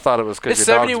 Oh, I thought it was because It's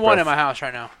your dog's 71 in breath. my house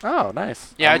right now. Oh,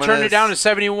 nice. Yeah, I'm I turned it down gonna to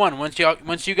 71.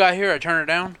 Once you got here, I turned it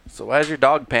down. So why is your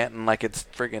dog panting like it's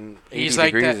freaking 80 He's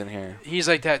like degrees that. in here? He's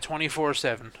like that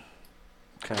 24/7.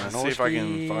 Let's see if I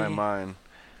can find mine.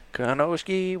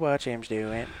 Kanoski, watch him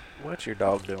doing. What's your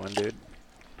dog doing, dude?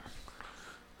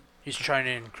 He's trying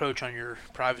to encroach on your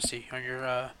privacy, on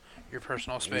your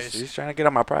personal space. He's trying to get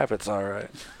on my privates, all right.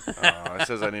 Oh, it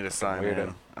says I need to sign Weirdo.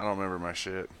 in. I don't remember my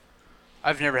shit.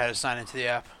 I've never had to sign into the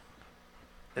app.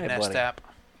 The Hey, Nest buddy. app.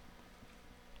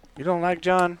 You don't like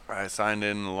John? I signed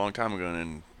in a long time ago,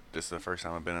 and this is the first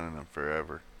time I've been in them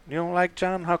forever. You don't like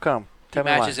John? How come? He Tell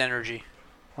me why. matches energy.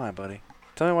 Why, buddy?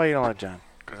 Tell me why you don't like John.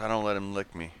 Because I don't let him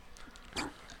lick me.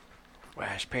 Well,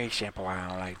 it's pretty simple why I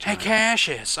don't like John. Hey,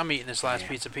 Cassius. I'm eating this last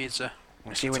pizza. See,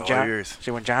 It's when all John, yours.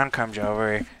 when John comes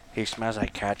over, he smells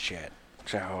like cat shit.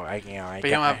 So, I But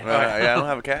you don't have- Yeah, I don't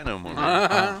have a cat no more.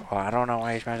 well, I don't know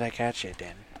why he smells like cat shit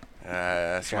then.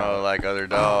 I smell like other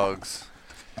dogs.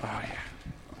 Oh,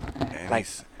 yeah. And Like-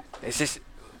 he's- It's just,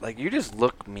 like, you just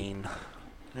look mean.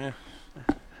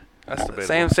 that's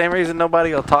debatable. Same reason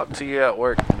nobody will talk to you at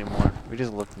work anymore. We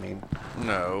just look mean.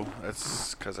 No,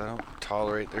 that's because I don't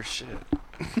tolerate their shit.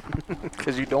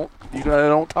 Because you don't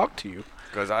talk to you.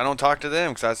 Because I don't talk to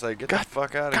them. Because I say, get the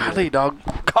fuck out of Golly, here. dog.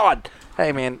 God.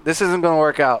 Hey, man, this isn't going to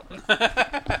work out.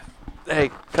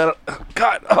 Hey, cut it.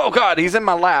 God. Oh, God, he's in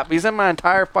my lap. He's in my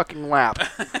entire fucking lap.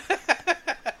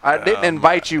 I didn't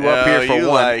invite you up here for you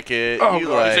one. like it. Oh, you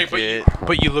God. like it.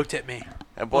 But you looked at me.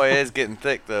 That boy is getting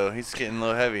thick, though. He's getting a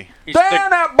little heavy. He's Damn,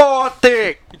 that boy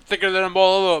thick. thicker than a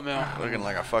bowl of oatmeal. Looking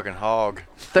like a fucking hog.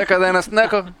 Thicker than a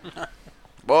snicker.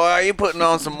 Boy, you putting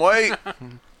on some weight.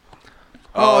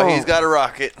 Oh, he's got a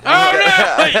rocket. Oh,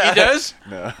 no! He does?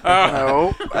 No.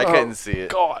 No. I couldn't see it.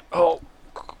 God. Oh.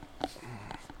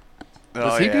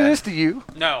 Does he do this to you?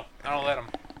 No, I don't let him.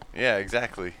 Yeah,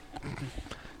 exactly.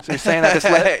 So you're saying I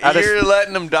just You're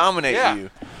letting him dominate Yeah. you.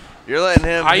 You're letting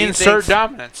him. I he insert thinks-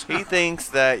 dominance. He thinks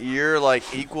that you're like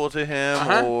equal to him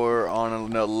Uh-huh. or on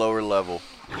a lower level.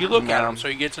 You look at No. him so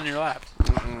he gets in your lap.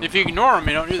 If you ignore him,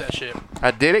 you don't do that shit.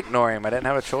 I did ignore him. I didn't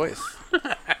have a choice.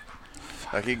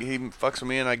 Like he fucks with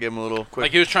me and I give him a little quick.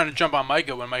 Like he was trying to jump on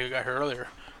Micah when Micah got here earlier.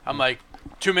 I'm like,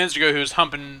 2 minutes ago he was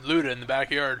humping Luda in the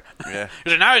backyard. Yeah.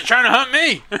 He's like, now he's trying to hump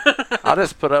me. I'll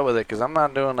just put up with it because I'm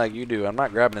not doing like you do. I'm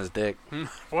not grabbing his dick.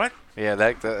 What? Yeah,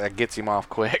 that gets him off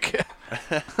quick.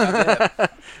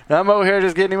 I'm over here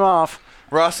just getting him off.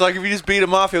 Ross, like if you just beat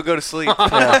him off, he'll go to sleep.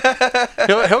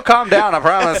 Yeah. he'll calm down, I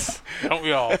promise. Don't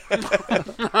we all? What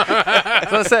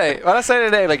I say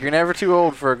today, like you're never too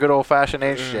old for a good old fashioned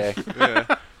HJ.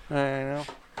 Yeah. I know.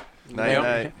 Night,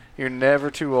 night. You're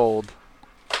never too old.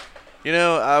 You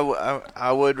know,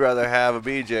 I would rather have a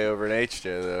BJ over an HJ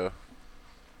though.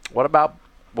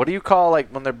 What do you call like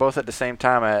when they're both at the same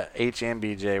time at H and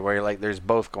BJ, where you're like there's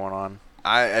both going on?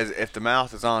 If the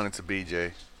mouth is on, it's a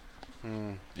BJ.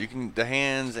 Hmm. You can the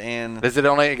hands and. Is it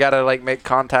only gotta like make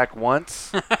contact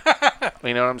once?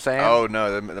 You know what I'm saying? Oh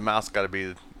no, the mouth's got to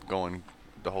be going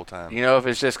the whole time. You know, if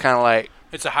it's just kind of like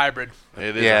It's a hybrid.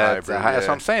 It is yeah, a it's hybrid. that's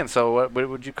what I'm saying. So what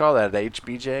would you call that? The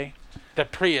HBJ? The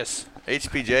Prius.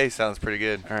 HPJ sounds pretty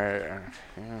good. Or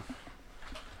yeah.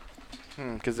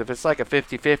 Because if it's like a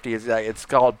 50-50, it's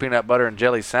called peanut butter and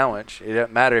jelly sandwich. It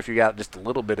doesn't matter if you got just a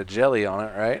little bit of jelly on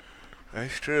it, right?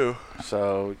 That's true.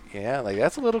 So yeah, like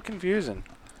that's a little confusing.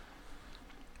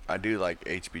 I do like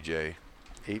HBJ.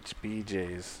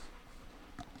 HBJs.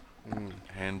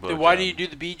 Hand Then why blowjob. do you do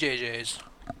the BJJs?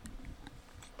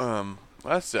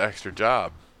 That's the extra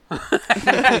job.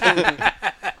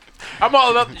 I'm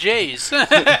all about the J's.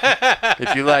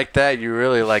 If you like that, you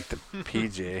really like the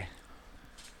PJ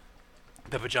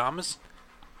The pajamas?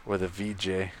 or the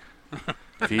VJ.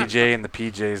 VJ and the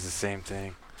PJ is the same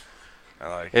thing. I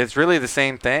like it. It's really the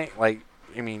same thing. Like,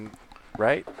 I mean,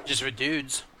 right? Just with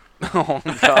dudes. Oh,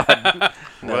 God.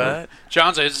 No. What?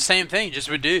 John said it's the same thing, just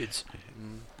with dudes.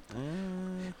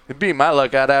 It'd be my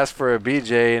luck. I'd ask for a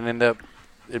BJ and end up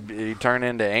it'd turn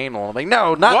into anal. I'm like,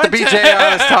 no, not What? the BJ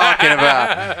I was talking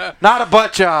about. Not a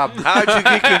butt job. How'd you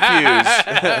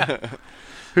get confused?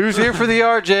 Who's here for the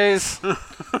RJs?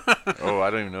 Oh, I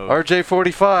don't even know. RJ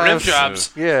 45. Rim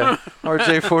jobs. Yeah,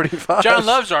 RJ 45. John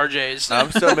loves RJs. I'm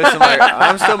still missing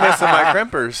my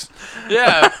crimpers.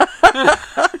 Yeah.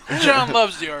 John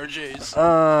loves the RJs.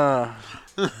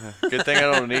 Good thing I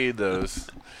don't need those.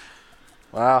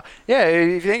 Wow. Yeah,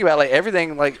 if you think about like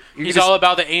everything, like He's all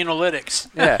about the analytics.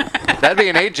 Yeah, that'd be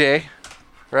an AJ,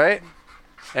 right?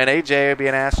 An AJ would be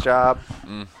an ass job.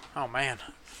 Oh, man.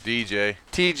 DJ.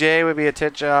 TJ would be a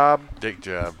tit job. Dick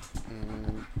job.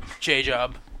 J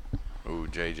job. Ooh,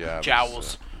 J job.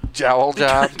 Jowls. Jowl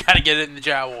job. Gotta get it in the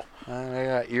jowl. I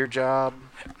got ear job.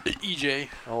 EJ.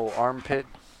 Oh, armpit.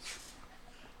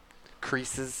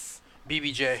 Creases.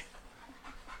 BBJ.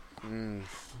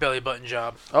 Belly button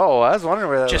job. Oh, I was wondering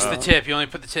where that Just was. the tip. You only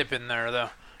put the tip in there, though.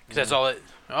 Because that's all it...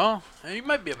 Oh, you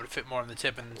might be able to fit more in the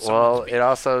tip than Well, it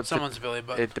also someone's belly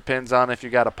button. it depends on if you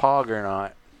got a pog or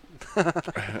not.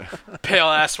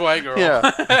 Pale-ass white girl. Yeah.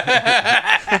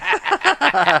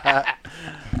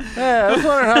 Yeah, I was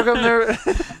wondering how come there.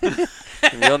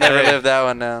 You'll never live that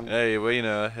one down. Hey, well, you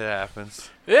know, it happens.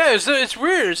 Yeah, it's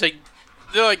weird. It's like...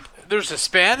 They're like... There's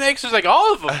Hispanics. There's like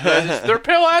all of them. They're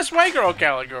pale-ass white girl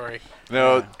category.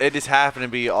 No, it just happened to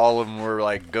be all of them were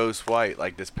like ghost white,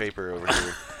 like this paper over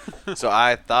here. So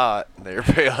I thought they were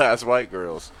pale ass white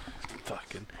girls.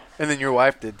 Fucking. And then your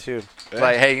wife did too. It's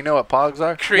like, hey, you know what pogs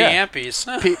are? Creampies.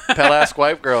 Pale ass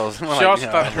white girls. She also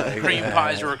thought cream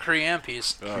pies were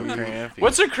creampies. Oh, crampy.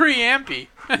 What's a creampy?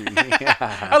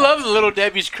 Yeah. I love the Little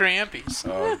Debbie's creampies.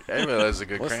 Oh, everybody loves a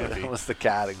good What's crampy. what's the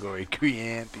category?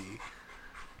 Creampy.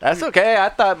 That's okay. I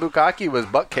thought bukkake was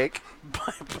butt cake.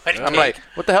 I'm like,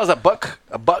 what the hell's a buck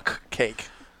cake?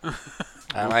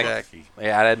 I'm like, Bukkake.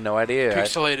 yeah, I had no idea.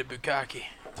 Pixelated bukkake.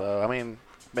 So I mean,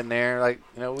 been there. Like,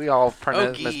 you know, we all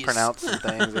geez. mispronounce some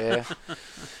things. Yeah,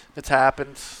 it's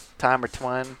happened. Time or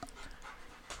twin.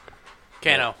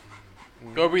 Kano,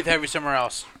 go breathe heavy somewhere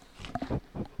else.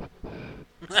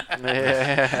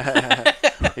 Yeah.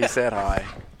 He said hi.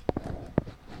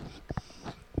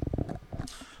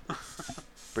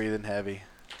 Breathing heavy.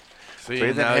 See,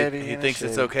 Breathing now heavy he in thinks the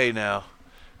it's shade. okay now.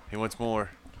 He wants more.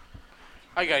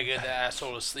 I gotta get that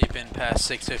asshole to sleep in past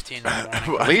 6:15 in the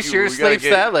morning. At least You- yours we gotta sleeps get-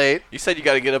 that late. You said you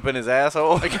got to get up in his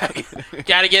asshole.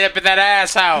 Gotta get up in that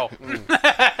asshole.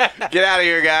 Get out of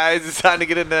here, guys. It's time to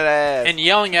get into that ass. And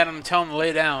yelling at him, telling him to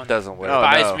lay down. Doesn't work. Oh,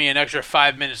 buys no. me an extra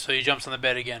 5 minutes so he jumps on the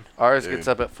bed again. Ours Dude. gets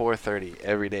up at 4:30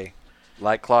 every day,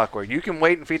 like clockwork. You can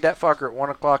wait and feed that fucker at 1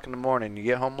 o'clock in the morning. You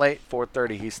get home late,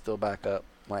 4:30, he's still back up.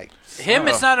 Like, Him,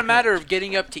 it's not a matter of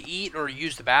getting up to eat or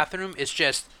use the bathroom. It's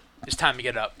just, it's time to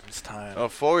get up. it's time. Oh,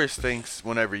 Forrest thinks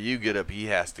whenever you get up, he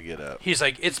has to get up. He's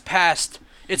like,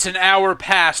 it's an hour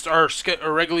past our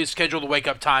regularly scheduled wake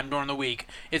up time during the week.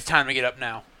 It's time to get up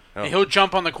now. Oh. And he'll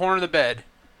jump on the corner of the bed,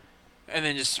 and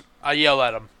then I yell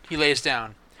at him. He lays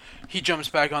down. He jumps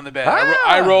back on the bed.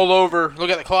 I roll over, look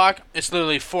at the clock. It's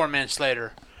literally 4 minutes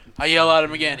later. I yell at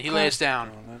him again. He lays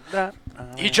down.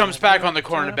 He jumps back on the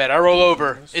corner of the bed. I roll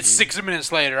over. It's 6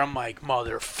 minutes later. I'm like,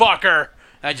 motherfucker.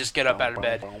 And I just get up out of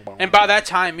bed. And by that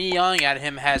time, me yelling at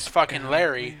him has fucking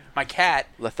Larry, my cat,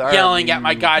 Lethargy. yelling at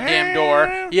my goddamn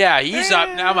door. Yeah, he's up.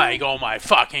 And I'm like, oh my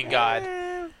fucking God.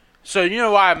 So you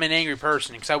know why I'm an angry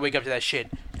person? Because I wake up to that shit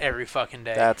every fucking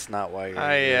day. That's not why you're.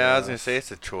 Yeah, I was going to say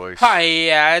it's a choice. Hi,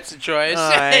 yeah, it's a choice.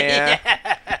 Yeah.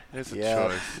 It's a Yeah.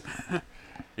 choice.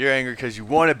 You're angry because you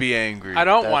want to be angry. I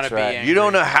don't That's want to right. be angry. You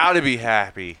don't know how to be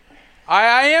happy.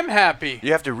 I am happy.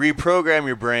 You have to reprogram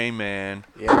your brain, man.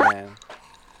 Yeah, man.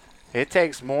 It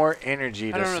takes more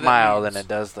energy I don't know to what that smile means. than it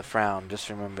does to frown. Just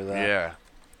remember that. Yeah.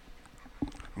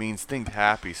 Means think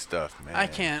happy stuff, man. I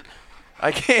can't.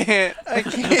 I can't. I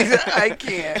can't. I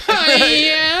can't.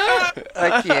 yeah.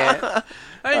 I can't.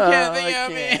 I can't I think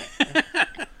of me.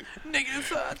 Negative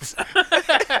thoughts.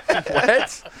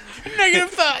 What? Negative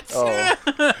thoughts. Oh.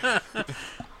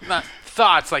 Not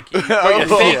thoughts like what you're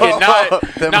thinking, not,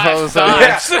 Them not hoes are-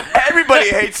 thoughts. Everybody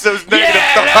hates those negative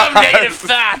Yeah, thoughts. them negative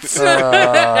thoughts.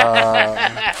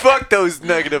 Fuck those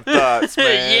negative thoughts,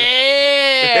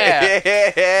 man.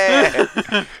 Yeah. Yeah.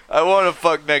 I want to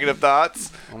fuck negative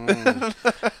thoughts. Now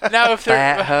if That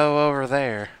they're hoe over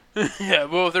there. Yeah,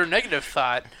 well, their negative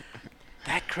thought,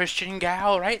 that Christian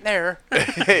gal right there,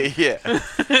 Yeah.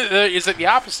 is it the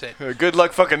opposite? Good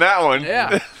luck fucking that one.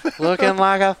 Yeah. Looking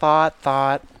like a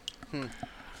thought.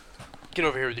 Get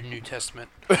over here with your New Testament.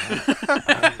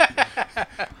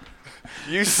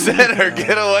 You sinner,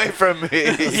 get away from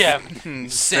me. Yeah.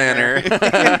 Sinner.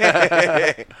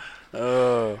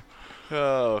 Oh.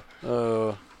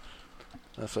 Oh.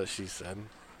 That's what she said.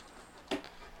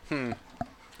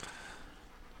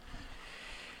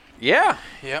 Yeah.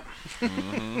 Yep.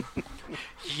 Mm-hmm.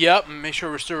 Yep. Make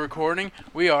sure we're still recording.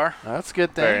 We are. That's a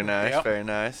good thing. Very nice, Yep. very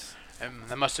nice.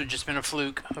 That must have just been a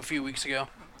fluke a few weeks ago.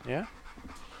 Yeah.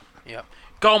 Yep.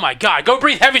 Oh my God! Go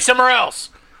breathe heavy somewhere else.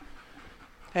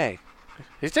 Hey,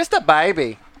 he's just a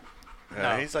baby. Yeah,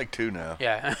 No. he's like 2 now.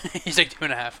 Yeah, he's like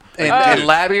 2.5. And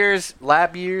lab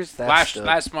years, that's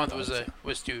Last month was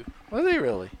 2. Was he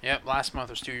really? Yep, last month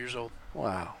was 2 years old.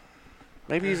 Wow.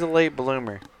 Maybe he's a late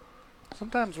bloomer.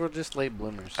 Sometimes we're just late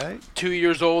bloomers. 2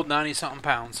 years old, 90-something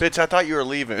pounds. Bitch, I thought you were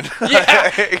leaving. Yeah.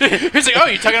 He's like, oh,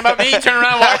 you talking about me? Turn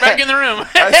around and walk back in the room.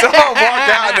 I saw him walk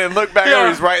out and then look back Yeah. over.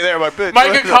 He's right there. My bitch.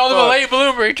 Micah what the called him a fuck? late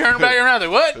bloomer. He turned back around.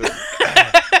 Like, what?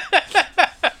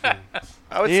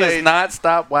 I would He say has not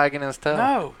stopped wagging his tail.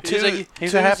 No. He's like,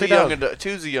 He's a happy dog.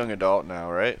 Two's a young adult now,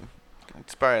 right?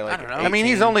 It's probably like I don't know. I mean,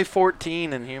 he's 18. only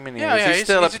 14 in human years. Yeah, yeah, he's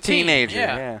still he's a a teen, teenager.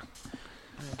 yeah. Yeah.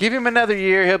 Give him another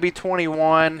year, he'll be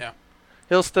 21. Yeah.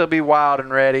 He'll still be wild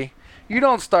and ready. You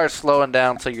don't start slowing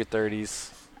down till your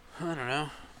 30s. I don't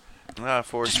know.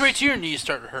 For Just wait till your knees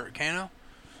start to hurt, Kano.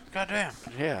 Goddamn.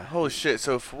 Yeah. Holy shit!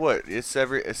 So for what? It's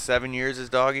 7 years is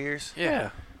dog years.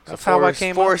 Yeah. That's So how I Forrest-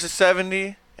 came Forrest up. is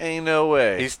 70. Ain't no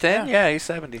way. He's 10? Yeah. Yeah, he's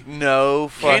 70. no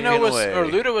fucking Kano was, way. or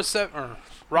Luda was or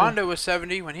Rondo was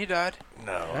 70 when he died.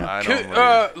 No, Yeah. I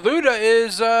don't. believe it. Luda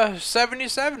is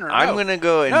 77 or no? I'm gonna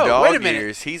go in No, dog wait a minute.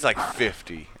 years. He's like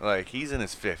 50. Like he's in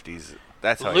his 50s.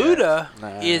 That's how. Luda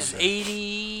Nah, is but-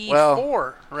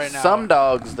 84 right now. Some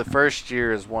dogs, the first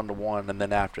year is 1-to-1, and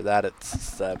then after that it's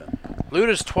 7.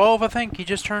 Luda's 12, I think. He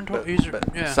just turned 12. But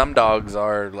Yeah. some dogs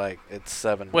are like, it's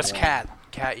 7. What's Cat?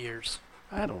 Cat years.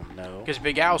 I don't know. Because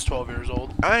Big Al's 12 years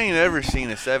old. I ain't ever seen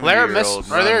a 70-year-old. Laramie,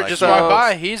 right there, like just that. So, walked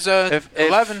by. He's if-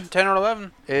 11, 10 or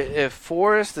 11. If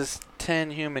Forrest is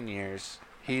 10 human years,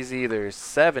 he's either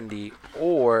 70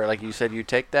 or, like you said, you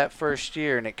take that first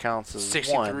year and it counts as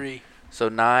 63. 1. So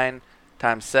 9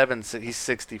 times 7, he's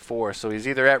 64. So he's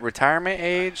either at retirement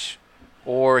age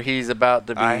or he's about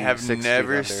to be I have 6 feet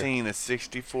never under. seen a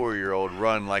 64-year-old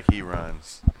run like he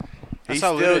runs. He That's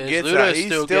how still Luda is. gets Luda it. He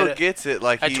still still get it. gets it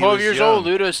like At he 12 was years young. old,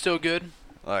 Luda is still good.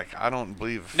 Like I don't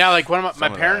believe. Now, like one of some my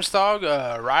of parents' that.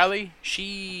 dog, Riley,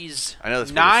 she's I know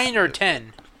that's what 9 or it's-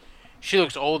 10. She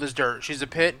looks old as dirt. She's a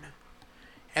pit.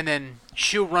 And then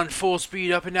she'll run full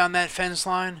speed up and down that fence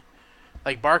line,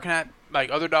 like barking at like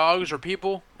other dogs or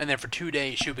people. And then for 2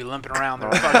 days, she'll be limping around the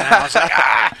fucking house like,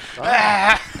 Oh,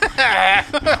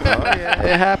 yeah,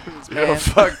 it happens, You're man.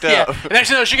 fucked yeah. up. And next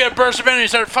thing you know, she got a burst of energy and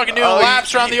started fucking doing Oh,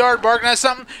 laps around the yard, barking at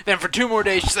something. Then for 2 more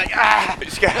days, she's like,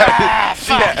 She got-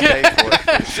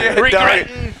 fuck. she had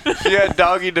Regretting. She had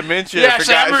doggy dementia. Yeah, for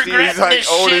so I'm guys. She's regretting like this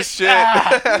old shit. as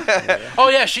shit. Oh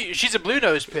yeah, she's a blue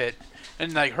nose pit,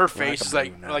 and like her face a is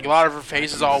like blue like a nose. lot of her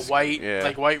face is all white, Yeah.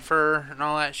 like white fur and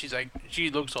all that. She's like she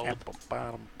looks old. Apple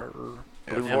bottom burr.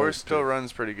 Yeah, Blue Forrest nose still pit.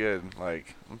 runs pretty good.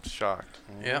 Like I'm shocked.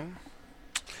 Yeah. Mhm.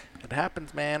 It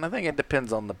happens, man. I think it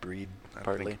depends on the breed, I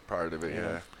partly. think part of it, Yeah.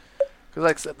 yeah.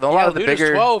 Because like a lot of the Luda's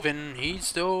bigger, 12 and he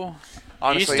still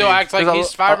Honestly, acts like 'cause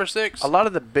he's 5 or 6. a lot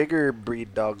of the bigger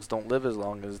breed dogs don't live as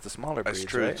long as the smaller That's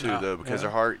breeds. true right? too, Yeah. though, because Yeah. their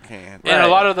heart can't. And a Right.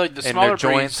 lot of the And smaller their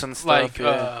joints breeds, and stuff, like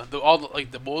yeah.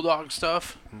 the bulldog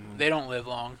stuff, Mhm. they don't live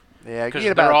long Yeah, you because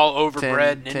get they're about all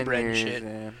overbred 10 and inbred and years, shit.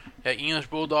 yeah. Yeah, English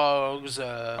bulldogs,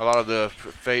 A lot of the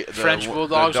French the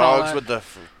bulldogs and all dogs that. with the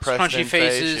pressed crunchy in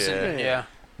faces, face, yeah. and yeah,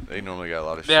 They normally got a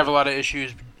lot of. they shit. have a lot of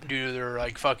issues due to their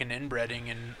like fucking inbreeding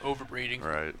and overbreeding.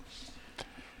 Right.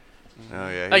 Oh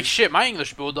yeah. Like he's- shit, my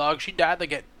English bulldog, she died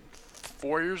like at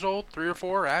 4 years old, 3 or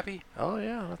 4. Abby. Oh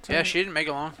yeah, that's Yeah, right. she didn't make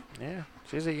it long. Yeah,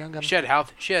 she's a young gun. She had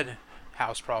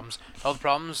house problems, health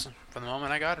problems from the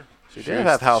moment I got her. She She did was-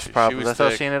 have house she problems. was That's how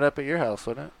thick. she ended up at your house,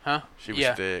 wasn't it? Huh? she was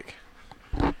yeah. thick.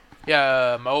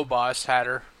 Yeah, my old boss had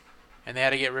her, and they had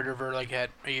to get rid of her like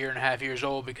at 1.5 years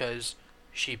old because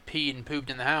she peed and pooped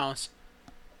in the house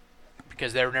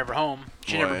because they were never home.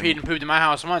 She never Boy. peed and pooped in my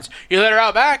house once. You let her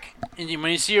out back, and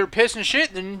when you see her piss and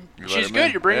shit, then You let she's them good.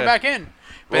 in. You bring her Yeah. back in.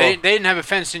 But Well- they didn't have a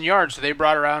fenced-in yard, so they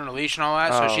brought her out on a leash and all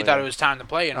that, so Oh, she thought yeah. it was time to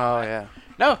play and all Oh that. yeah.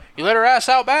 No, you let her ass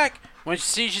out back. When you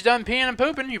see she's done peeing and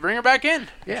pooping, you bring her back in.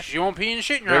 Yeah. She won't pee and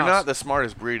shit in your They're house. not the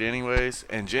smartest breed, anyways.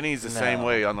 And Jenny's the same No.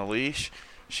 way on the leash.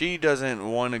 she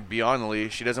doesn't want to be on the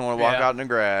leash. She doesn't want to walk out in the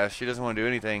grass. She doesn't want to do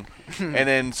anything. And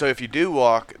then, so if you do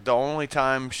walk, the only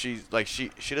time she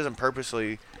doesn't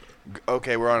purposely,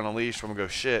 okay, we're on a leash, I'm going to go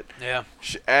shit. Yeah.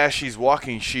 As she's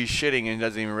walking, she's shitting and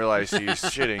doesn't even realize she's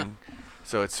shitting.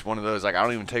 So it's one of those, like, I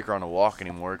don't even take her on a walk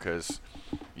anymore because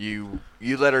you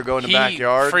let her go in the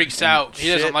backyard. He freaks out. He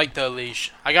doesn't like the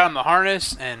leash. I got him the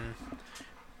harness, and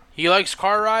he likes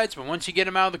car rides, but once you get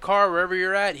him out of the car, wherever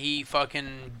you're at, he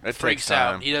fucking freaks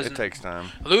out. He doesn't. It takes time.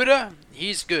 Luda,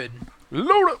 he's good.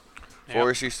 Luda. Yep.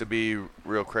 Forrest used to be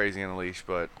real crazy on the leash,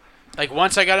 but like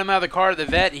once I got him out of the car at the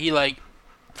vet, he like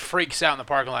freaks out in the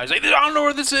parking lot. He's like, I don't know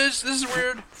where this is. This is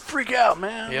weird. Freak out,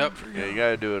 man. Yep. Yeah, you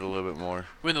gotta do it a little bit more.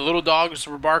 When the little dogs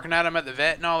were barking at him at the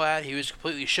vet and all that, he was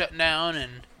completely shutting down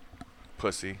and.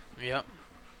 Pussy. Yep.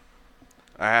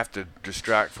 I have to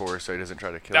distract Forrest so he doesn't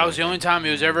try to kill. That was the only time he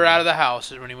was ever out of the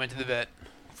house is when he went to the vet.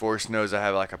 Forrest knows I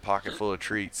have like a pocket full of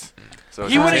treats. So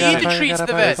He wouldn't eat the treats at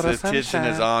the vet. The attention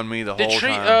is on me the whole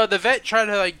time. The vet tried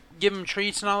to like give him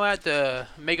treats and all that to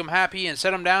make him happy and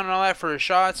set him down and all that for his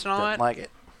shots and all Didn't that. like it.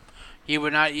 He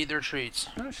would not eat their treats.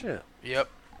 Oh shit. Yep.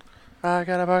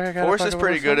 Forrest is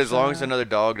pretty good as long as another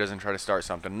dog doesn't try to start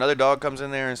something. Another dog comes in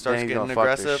there and starts getting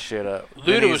aggressive. Shit up.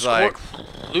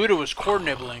 Luda was cord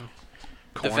nibbling.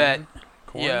 The vet.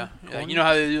 Corn? Yeah. Corn? You know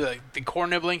how they do like the corn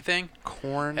nibbling thing?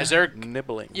 Corn As they're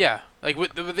nibbling. Yeah. Like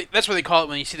that's what they call it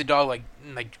when you see the dog like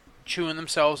chewing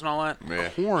themselves and all that. Yeah.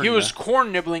 Corn. He was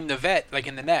corn nibbling the vet like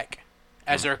in the neck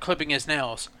as they're clipping his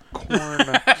nails.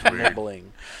 Corn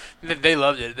nibbling. They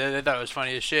loved it. They thought it was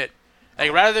funny as shit.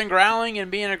 Like rather than growling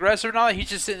and being aggressive and all that, he's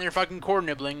just sitting there fucking corn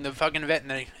nibbling the fucking vet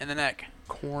in the neck.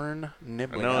 Corn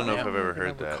nibbling. I don't know if I've ever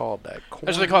heard that. Called that. Corn.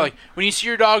 That's what they call it. Like when you see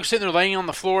your dog sitting there laying on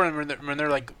the floor and when they're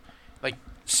like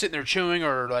sitting there chewing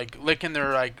or like licking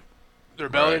their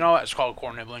belly and all that, it's called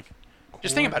corn nibbling.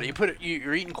 Just think about it.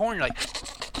 You're eating corn. You're like.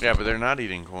 Yeah, but they're not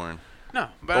eating corn. No,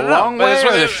 but the long way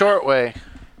or the short way.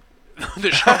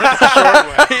 The short way.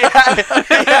 He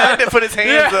had to put his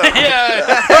hands up.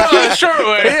 Yeah. Oh, the short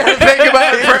way. Think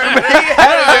about it for a minute.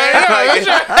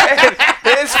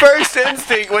 His first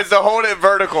instinct was to hold it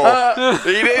vertical.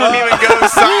 He didn't even go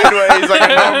sideways like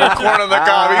a normal corn on the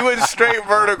cob. He went straight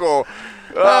vertical.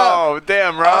 Oh,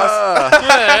 damn, Ross.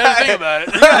 Yeah, think about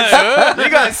it. You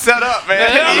got set up, man.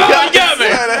 You got me.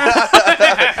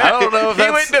 I don't know if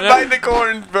He went to bite the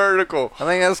corn vertical. I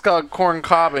think that's called corn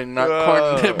cobbing, not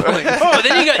corn nibbling. Oh,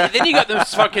 then you got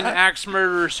those fucking axe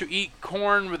murderers who eat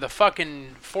corn with a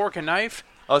fucking fork and knife.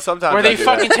 Oh, sometimes where they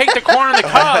fucking take the corn on the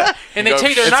cob and they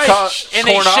take their knife and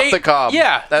they corn off the cob.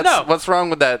 Yeah, What's wrong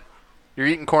with that? You're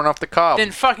eating corn off the cob.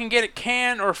 Then fucking get it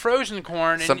canned or frozen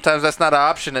corn. And sometimes that's not an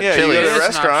option at Chili's. Chili's. You go to a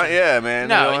restaurant, yeah, man.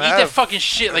 No, eat that fucking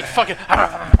shit like fucking.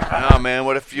 No, man.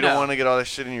 What if you don't want to get all this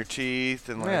shit in your teeth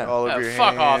and like all over your hands?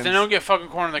 Fuck off. Then don't get fucking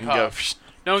corn on the cob.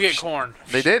 Don't get corn.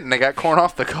 They didn't. They got corn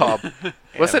off the cob.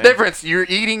 What's the difference? You're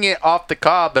eating it off the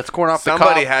cob. That's corn off the cob.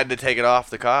 Somebody had to take it off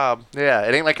the cob. Yeah,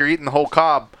 it ain't like you're eating the whole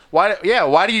cob. Why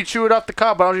do you chew it off the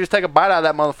cob? Why don't you just take a bite out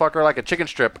of that motherfucker like a chicken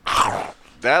strip?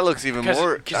 That looks even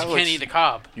more. Because you can't eat the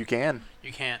cob. You can.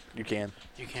 You can't. You can.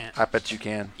 You can't. I bet you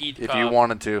can. Eat the if cob. you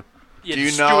wanted to. You do you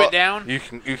stew know it down? You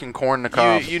can corn the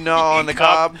cob. You gnaw on the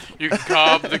cob? You can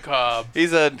cob the cob.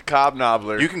 He's a cob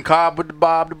knobbler. You can cob with the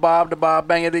bob,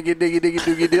 bang it, diggy, diggy, diggy,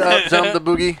 doogie, doo, up jump the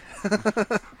boogie.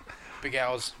 Big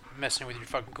Al's messing with your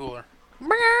fucking cooler.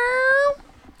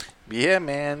 Yeah,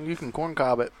 man, you can corn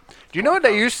cob it. Do you know what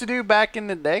they used to do back in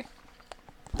the day?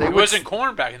 It wasn't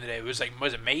corn back in the day. It was like,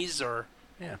 was it maize or?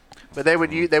 Yeah, but they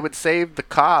would save the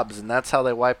cobs, and that's how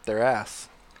they wiped their ass.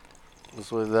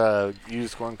 Was with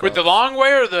used corn cobs. With the long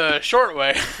way or the short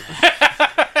way?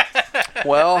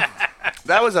 Well,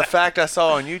 that was a fact I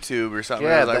saw on YouTube or something.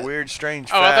 Yeah, it was like weird,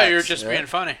 strange facts. Oh, I thought you were just being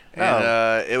funny.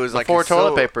 And it was before like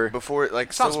toilet paper. Before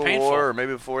like Sounds Civil painful. War or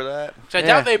maybe before that. So I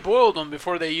doubt they boiled them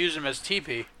before they used them as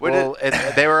TP. Well,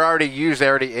 they were already used. They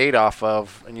already ate off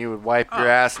of, and you would wipe your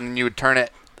ass, and then you would turn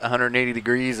it 180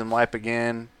 degrees and wipe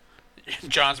again.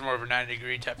 John's more of a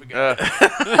 90-degree type of guy.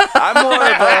 I'm more of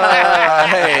a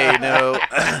hey no.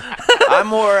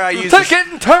 I use Take it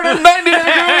and turn it 90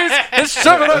 degrees and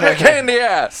shove it up your candy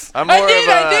ass. I'm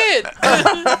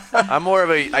more of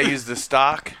a I use the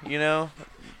stock, you know.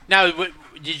 Now,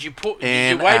 did you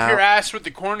wipe your ass with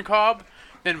the corn cob,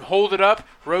 then hold it up,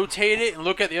 rotate it, and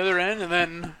look at the other end, and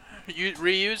then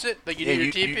reuse it like you do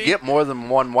your TP? You get more than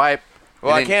one wipe.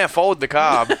 Well, I can't fold the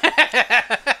cob.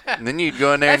 And then you'd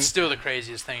go in there. That's still the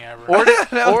craziest thing ever. Or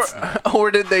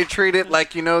did they treat it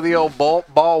like, you know, the old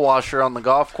ball washer on the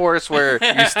golf course where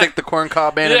you stick the corn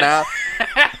cob in and out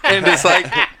and just like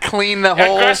clean the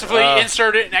hole? Aggressively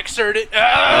insert it and exert it.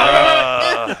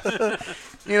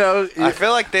 You know, I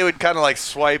feel like they would kind of like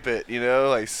swipe it, you know,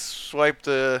 like swipe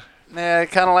the. yeah,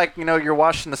 kind of like, you know, you're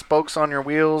washing the spokes on your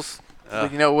wheels.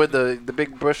 You know, with the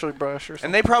big bristly brush or something.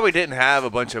 And they probably didn't have a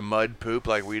bunch of mud poop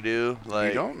like we do. Like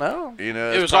You don't know. You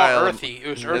know, It was all earthy. It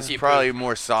was earthy. It's probably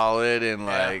more solid and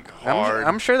like hard.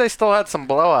 I'm sure they still had some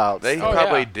blowouts. They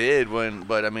probably did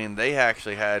but I mean, they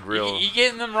actually had real. You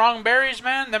getting them wrong berries,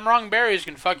 man? Them wrong berries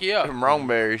can fuck you up. Wrong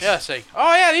berries. Yeah, it's like,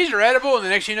 oh yeah, these are edible, and the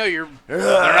next thing you know, they're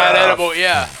not edible.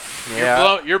 Yeah.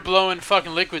 You're blowing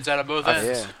fucking liquids out of both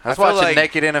ends. Yeah. I was watching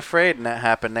Naked and Afraid, and that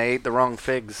happened. They ate the wrong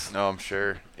figs. No, I'm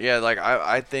sure. Yeah, like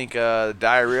I think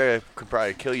diarrhea could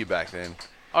probably kill you back then.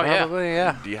 Oh Probably,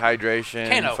 yeah. Dehydration.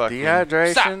 Kano.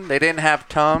 Dehydration. Stop. They didn't have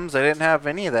Tums. They didn't have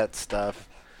any of that stuff.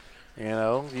 You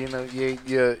know,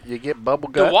 you get bubble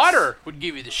guts. The water would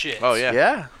give you the shit. Oh yeah.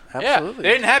 Yeah, absolutely. Yeah, they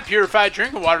didn't have purified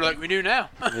drinking water like we do now.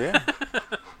 Yeah.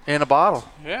 In a bottle.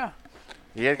 Yeah.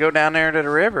 You had to go down there to the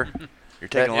river. You're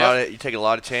taking you take a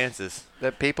lot of chances.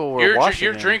 That people were washing.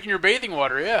 You're drinking your bathing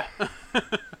water, yeah.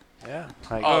 Yeah.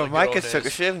 Like, Oh, Mike good just old took a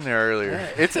days. shit in there earlier. yeah,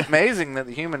 it's amazing that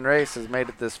the human race has made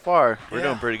it this far. We're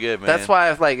doing pretty good, man. That's why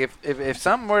it's like if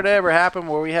something were to ever happen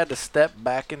where we had to step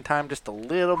back in time just a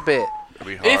little bit. It'd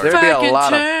be If hard. There'd be I a can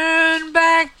lot of- turn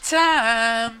back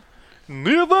time,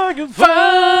 If I can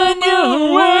find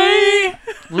your way.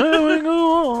 living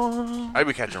on. I'd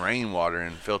be catching rainwater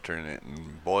and filtering it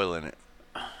and boiling it.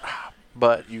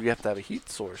 But you have to have a heat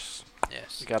source.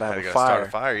 Yes. You gotta have I a gotta fire. start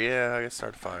a fire. Yeah, I gotta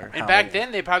start a fire. And back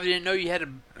then, they probably didn't know you had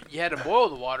to boil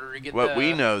the water to get What the.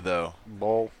 we know though,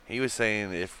 Bowl. he was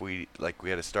saying if we had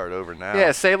to start over now.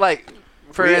 Yeah, say like,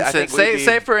 for I instance, think we'd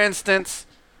say be- for instance,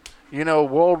 you know,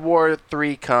 World War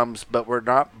III comes, but we're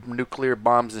not nuclear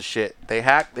bombs and shit. They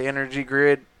hack the energy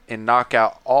grid and knock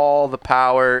out all the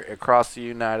power across the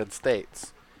United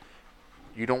States.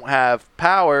 You don't have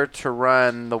power to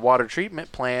run the water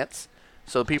treatment plants,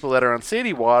 so people that are on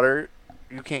city water,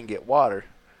 you can't get water.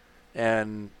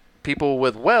 And people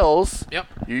with wells, Yep.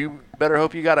 you better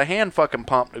hope you got a hand fucking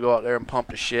pump to go out there and pump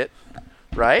the shit,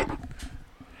 right?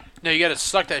 No, you got to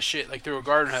suck that shit like through a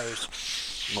garden hose.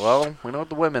 Well, we know what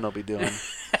the women will be doing.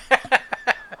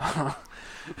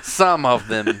 Some of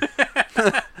them.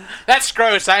 That's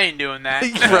gross. I ain't doing that.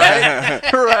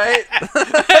 Right? Right?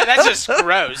 That's just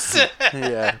gross.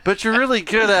 Yeah. But you're really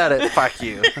good at it. Fuck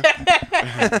you.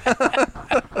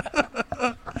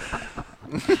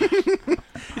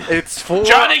 It's for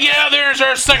Johnny, get out there and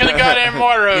start sucking the goddamn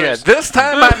water hose. Yeah, this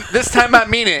time I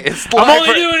mean it. It's I'm life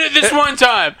only doing it this one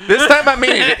time. This time I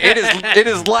mean it. It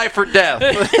is life or death.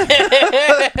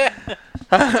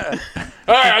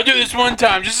 All right, I'll do this one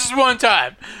time. Just this one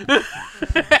time.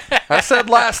 I said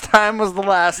last time was the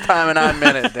last time, and I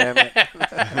meant it. Damn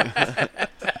it.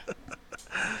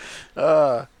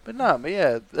 But no, but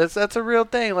yeah, that's a real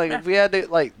thing. Like if we had to,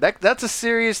 like that's a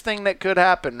serious thing that could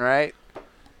happen, right?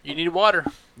 You need water.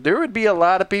 There would be a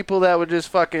lot of people that would just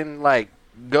fucking like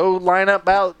go line up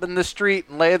out in the street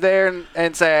and lay there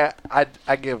and say,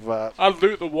 I give up. I'll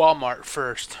loot the Walmart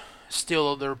first.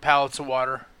 Steal their pallets of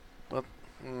water.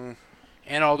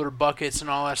 And all their buckets and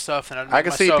all that stuff. And I'd make I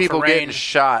can see myself people a getting rain.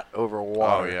 shot over Oh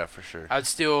water. yeah, for sure. I'd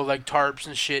steal like tarps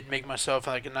and shit and make myself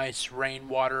like a nice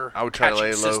rainwater I would try to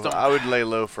lay catching low. system. I would lay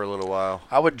low for a little while.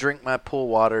 I would drink my pool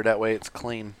water. That way it's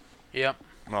clean. Yep.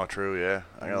 Oh, true. Yeah,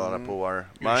 I got a lot of pool water.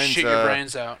 You Mine's shit your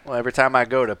brains out. Well, every time I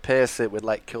go to piss, it would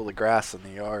like kill the grass in the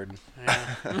yard.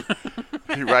 Yeah.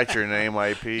 You write your name,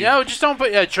 YP. No, just don't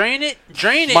put. Drain it.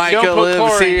 Drain it. Micah Don't put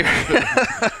lives chlorine.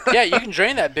 here. Yeah, you can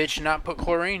drain that bitch and not put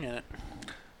chlorine in it.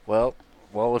 Well,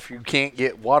 if you can't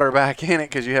get water back in it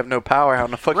because you have no power, how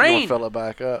in the fuck you Rain. gonna fill it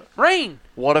back up? Rain.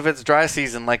 What if it's dry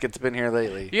season like it's been here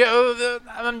lately? Yeah,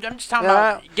 I'm just talking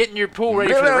Yeah. about getting your pool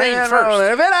ready for the rain first.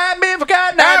 If it ain't been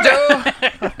forgotten,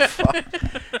 I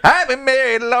do. I've been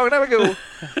married a long time ago.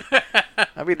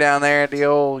 I'll be down there at the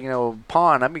old,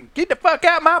 pond. Get the fuck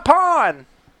out my pond.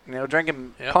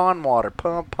 Drinking Yep. pond water,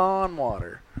 pond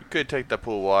water. You could take the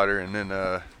pool water and then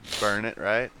burn it,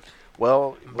 right?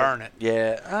 Well, Burn it.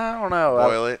 Yeah, I don't know.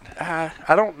 Boil it. I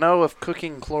don't know if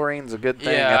cooking chlorine's a good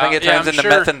thing. Yeah, I think it yeah, turns I'm into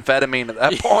sure. methamphetamine at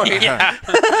that point. Yeah.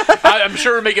 I'm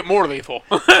sure it'll make it more lethal.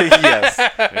 Yes.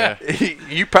 Yeah.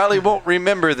 You probably won't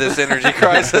remember this energy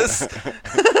crisis.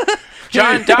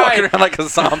 John You're walking died. around like a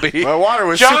zombie. My water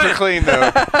was John- super clean though.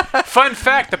 Fun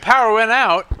fact: the power went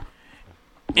out.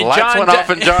 And Lights John went di- off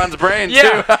in John's brain,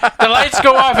 Yeah, too. the lights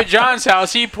go off at John's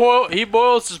house. He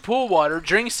boils his pool water,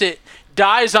 drinks it,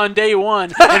 dies on day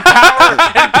one, and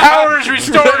power is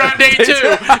restored on day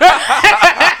two.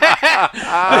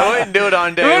 I wouldn't do it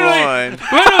on day one.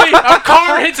 Literally, a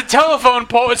car hits a telephone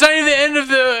pole. It's not even the end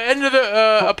of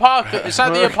the apocalypse. It's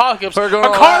not the apocalypse. A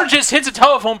car just hits a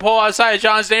telephone pole outside of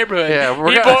John's neighborhood. Yeah,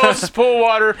 he boils his pool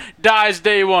water, dies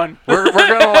day one. We're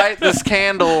gonna light this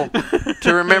candle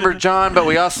to remember John, but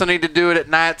we also need to do it at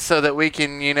night so that we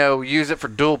can, use it for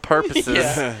dual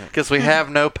purposes because we have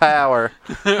no power.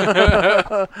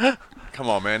 Come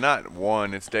on, man. Not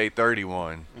one. It's day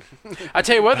 31. I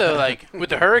tell you what, though, like with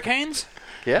the hurricanes,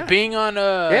 being on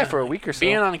for a week or so,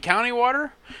 being on county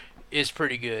water is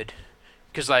pretty good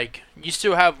because like you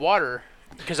still have water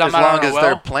because I'm as out long on a as well.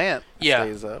 their plant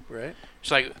stays up, right?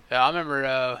 It's like I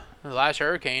remember the last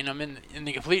hurricane. I'm in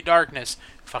the complete darkness,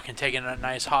 fucking taking a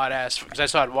nice hot ass because I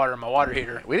still had water in my water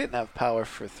heater. We didn't have power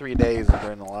for 3 days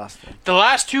during the last one. The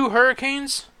last 2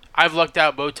 hurricanes, I've lucked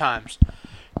out both times.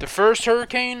 The first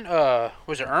hurricane,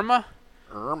 was it Irma?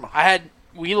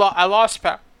 I lost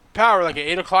power like at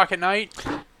 8 o'clock at night.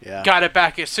 Yeah. Got it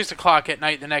back at 6 o'clock at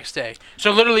night the next day.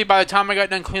 So literally by the time I got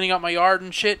done cleaning up my yard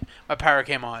and shit, my power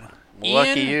came on.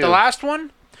 Lucky Ian, you. the last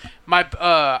one,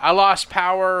 I lost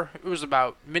power. It was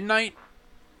about midnight.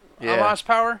 Yeah. I lost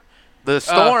power. The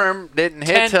storm didn't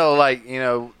hit till like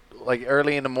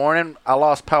early in the morning. I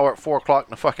lost power at 4 o'clock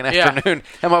in the fucking afternoon.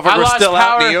 And motherfucker was still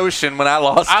out in the ocean when I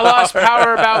lost power. I lost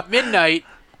power about midnight,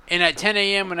 and at 10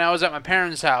 a.m. when I was at my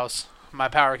parents' house, my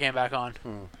power came back on.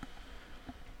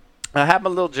 I had my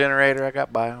little generator. I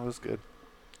got by. It was good.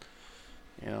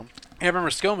 I remember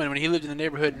Skillman when he lived in the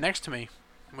neighborhood next to me.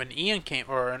 When Ian came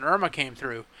or an Irma came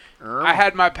through, I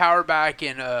had my power back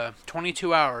in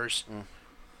 22 hours,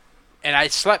 and I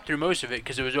slept through most of it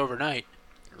because it was overnight.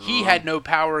 He had no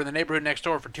power in the neighborhood next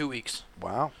door for 2 weeks.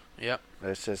 Wow. Yep.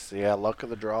 It's just luck of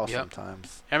the draw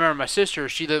sometimes. I remember my sister.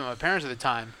 She lived with my parents at the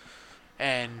time,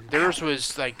 and theirs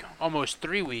was like almost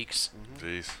 3 weeks.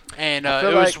 Jeez. And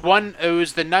it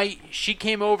was the night she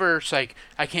came over. It's like,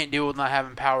 I can't deal with not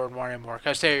having power in water anymore. Can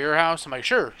I stay at your house? I'm like,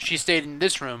 sure. She stayed in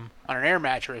this room on an air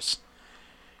mattress.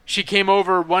 She came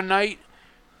over one night,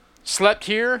 slept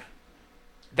here.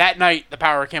 That night, the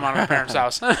power came on at my parents'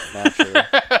 house. Naturally.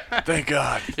 Thank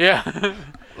God. Yeah.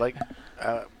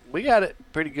 We got it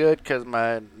pretty good because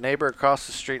my neighbor across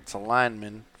the street's a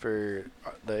lineman for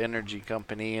the energy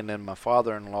company, and then my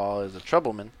father-in-law is a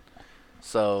troubleman.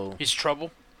 So he's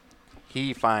trouble.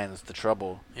 He finds the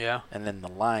trouble. Yeah. And then the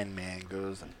lineman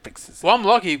goes and fixes it. Well, I'm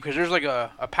lucky because there's like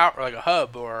a power, like a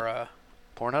hub or a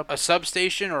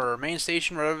substation or a main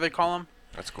station, whatever they call them.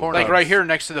 That's cool. Like right here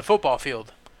next to the football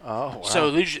field. Oh, wow.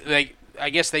 So I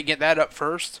guess they get that up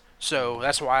first. So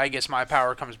that's why I guess my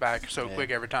power comes back so quick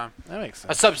every time. That makes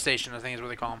sense. A substation, I think is what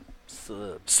they call them.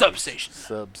 Substation.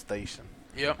 Substation.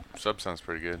 Yep. Sub sounds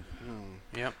pretty good.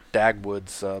 Yep. Dagwood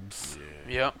subs.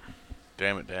 Yeah. Yep.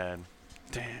 Damn it, Dad.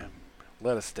 Damn.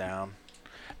 Let us down.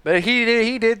 But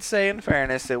he did say, in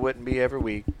fairness, it wouldn't be every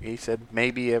week. He said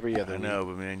maybe every other week. I know,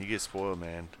 but man, you get spoiled,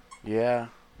 man. Yeah.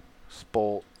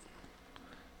 Spoilt.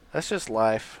 That's just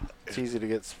life. It's easy to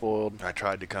get spoiled. I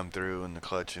tried to come through in the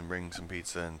clutch and bring some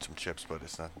pizza and some chips, but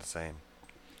it's not the same.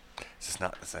 It's just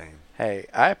not the same. Hey,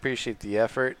 I appreciate the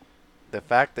effort. The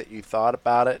fact that you thought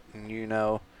about it and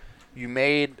you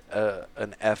made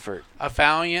an effort. A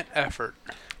valiant effort.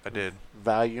 I did.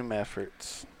 Volume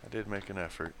efforts. I did make an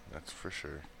effort, that's for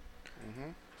sure. Mm-hmm.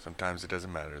 Sometimes it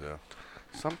doesn't matter, though.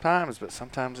 Sometimes, but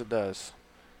sometimes it does.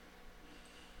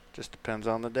 Just depends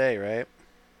on the day, right?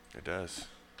 It does.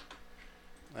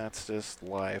 That's just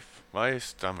life. My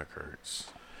stomach hurts.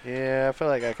 Yeah, I feel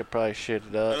like I could probably shit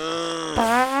it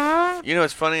up. You know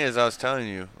what's funny is I was telling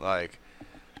you, like,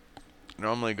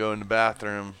 normally go in the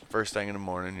bathroom first thing in the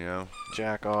morning,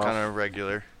 Jack off. kind of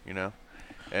regular,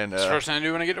 and It's the first thing I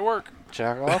do when I get to work.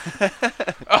 Jack off?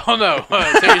 Oh, no.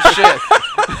 Take a shit.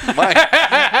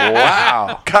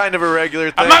 Wow. kind of a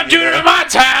regular thing. I'm not doing it at my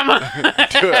time.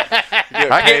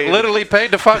 I get literally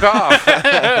paid to fuck off.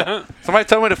 Somebody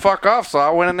told me to fuck off, so I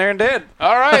went in there and did.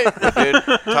 All right. Dude,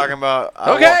 talking about...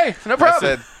 Okay, no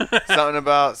problem. I said something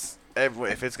about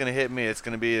if it's going to hit me, it's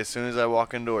going to be as soon as I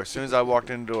walk in the door. As soon as I walked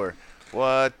in the door.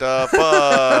 What the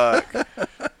fuck?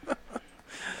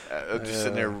 I was just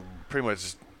sitting there, pretty much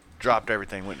just dropped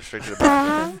everything, went straight to the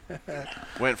bathroom.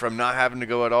 Went from not having to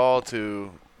go at all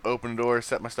to open the door,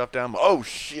 set my stuff down. Oh,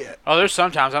 shit. Oh, there's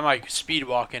sometimes I'm like speed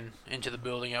walking into the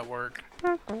building at work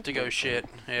to go shit.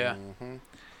 Yeah. Mm-hmm.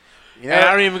 And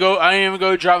I don't even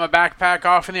go drop my backpack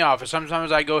off in the office.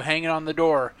 Sometimes I go hang it on the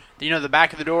door. The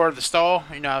back of the door of the stall.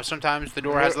 Sometimes the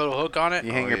door has a little hook on it.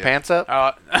 You hang your pants up?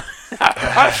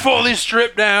 I fully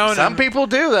strip down. Some people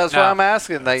do. That's why I'm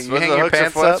asking. Like, you hang your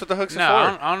pants up? That's what the hooks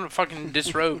are for. I don't fucking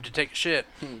disrobe to take a shit.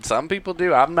 Some people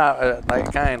do. I'm not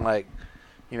like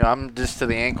I'm just to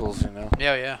the ankles,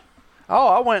 Yeah. Oh,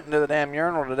 I went into the damn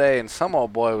urinal today, and some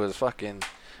old boy was fucking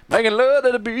making love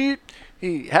to the beat.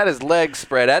 He had his legs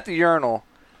spread at the urinal,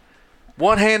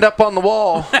 one hand up on the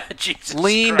wall, Jesus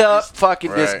leaned Christ. up,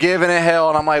 fucking just giving it hell.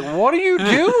 And I'm like, what are you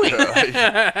doing?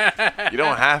 You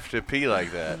don't have to pee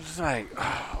like that. It's like,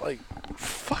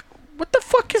 fuck. What the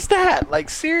fuck is that? Like,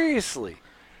 seriously.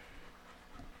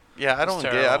 Yeah, I It's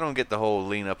terrible. don't get the whole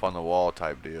lean up on the wall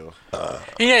type deal.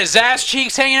 He had his ass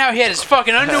cheeks hanging out. He had his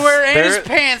fucking underwear and his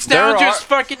pants down to his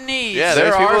fucking knees. Yeah, There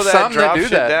there's are people that some drop that do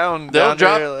shit that. down They'll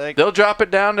drop. there, like, They'll drop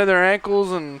it down to their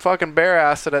ankles and fucking bare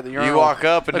ass it at the urinal. you walk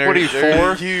up and Like, what are you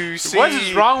for? You see, What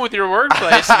is wrong with your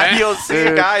workplace, man? you'll see a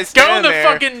Dude. guy Go in stand the there.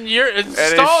 fucking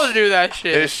stall to do that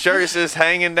shit. His shirt's just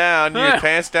hanging down, your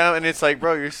pants down, and it's like,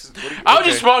 bro, you're. What are you, I'll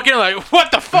just walk in like, what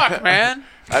the fuck, man?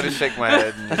 I just shake my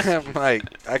head. And, I'm like,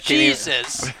 I can't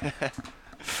Jesus.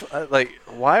 like,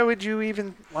 why would you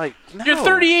even, like, no. You're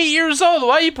 38 years old.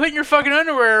 Why are you putting your fucking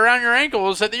underwear around your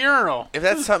ankles at the urinal? if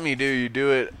that's something you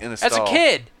do it in a stall. As a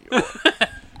kid.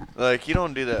 Like, you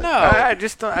don't do that. No. I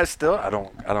just don't, I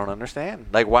don't understand.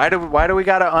 Like, why do we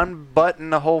gotta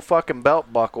unbutton the whole fucking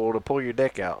belt buckle to pull your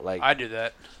dick out? Like, I do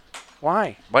that.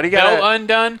 why? Why do you Belt gotta?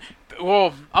 undone.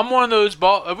 Well, I'm one of those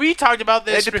ball. We talked about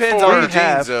this It depends before. on the We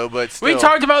have. jeans, though, but still. We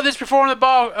talked about this before on the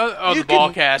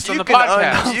podcast, on the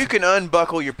podcast. You can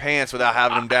unbuckle your pants without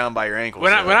having them down by your ankles.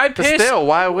 When I But piss, still,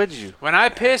 why would you? when I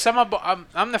piss,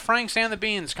 I'm the Franks and the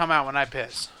beans come out when I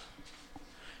piss.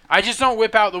 I just don't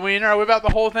whip out the wiener. I whip out the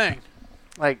whole thing.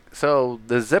 Like, so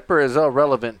the zipper is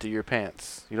irrelevant to your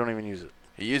pants. You don't even use it,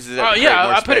 he uses it. Oh to yeah, create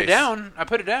more I put it space.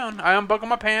 down. I unbuckle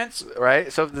my pants.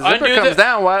 right? So if the zipper Undo comes the-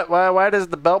 down, why does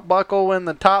the belt buckle and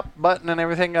the top button and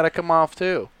everything gotta come off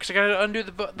too? Cause I gotta undo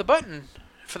the button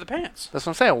for the pants. That's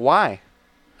what I'm saying. Why?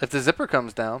 If the zipper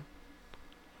comes down,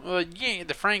 Well, you ain't get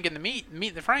the Frank and the meat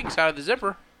the Franks out of the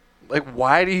zipper. like,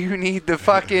 why do you need the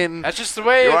fucking? That's just the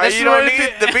way. Why That's you the don't way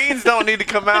need the beans don't need to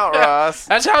come out, Ross.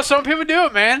 That's how some people do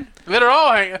it, man. Let it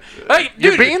all hang. Like,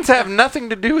 Your dude, beans have nothing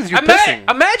to do with you pissing.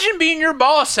 Imagine being your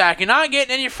ball sack and not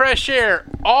getting any fresh air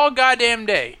all goddamn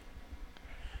day.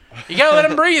 You gotta let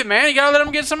them breathe, man. You gotta let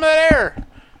them get some of that air.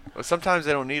 Well, sometimes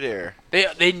they don't need air.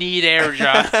 They need air,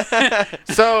 John.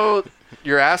 So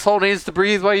your asshole needs to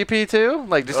breathe while you pee too.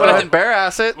 Like, just go Well, ahead and bare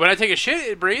ass it. When I take a shit,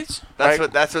 it breathes. That's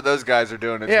what those guys are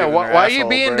doing. It's Yeah. giving their Why are you asshole a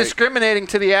being break. discriminating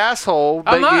to the asshole?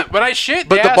 I'm not. You, When I shit,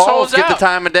 but the balls asshole's get out. the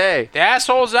time of day. The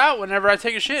asshole's out whenever I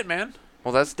take a shit, man.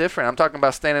 Well, that's different. I'm talking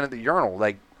about standing at the urinal.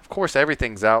 Like, of course,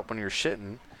 everything's out when you're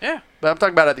shitting. Yeah. But I'm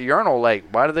talking about at the urinal. Like,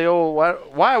 why do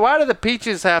do the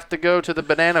peaches have to go to the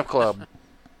banana club?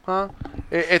 Huh?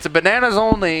 It's bananas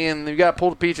only, and you got to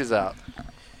pull the peaches out.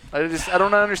 I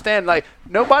don't understand. Like,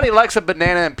 nobody likes a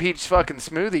banana and peach fucking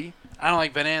smoothie. I don't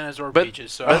like bananas or But-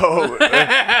 peaches, so. Oh,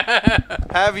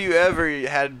 have you ever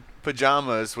had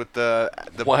pajamas with the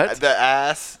What? the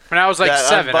ass? When I was like that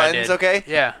 7, I unbuttons, did. okay?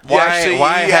 Yeah. Why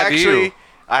have you?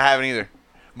 I haven't either.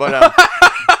 But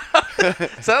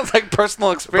Sounds like personal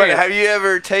but experience. have you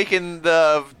ever taken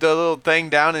the little thing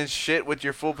down and shit with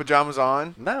your full pajamas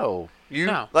on? No.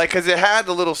 No. Like, cause it had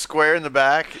the little square in the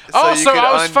back. Oh, you so could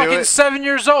I was undo fucking it. 7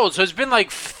 years old. So it's been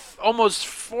like almost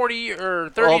 40 or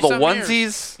 30 All the some onesies.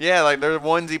 years. Yeah, like they're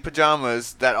onesie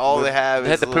pajamas that all they have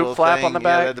They is had the a poop little flap thing. on the Yeah,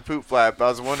 back? they had the poop flap. I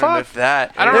was wondering Fuck if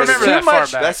that. I don't There's remember too that far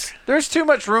much, back. that's There's too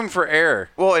much room for air.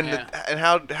 well, and Yeah. and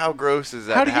how gross is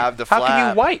that How to do you, have the how flap? can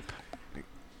you wipe?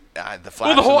 The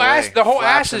Well, the whole ass,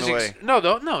 Flaps is in the way.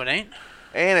 no, it ain't.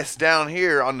 And it's down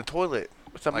here on the toilet.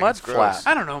 It's a Like, mud it's gross. flap.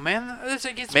 I don't know, man. It's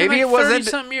been Maybe like it wasn't.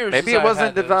 30-some years. Maybe since it I've wasn't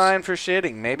had those. designed for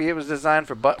shitting. Maybe it was designed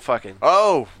for butt fucking.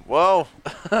 Oh, whoa.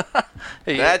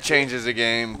 Hey, That changes the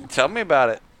game. Tell me about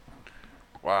it.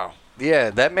 Wow. Yeah,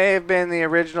 that may have been the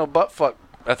original butt fuck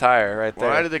attire right there.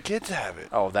 Why do the kids have it?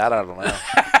 Oh, that I don't know.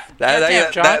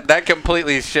 Goddamn, John. that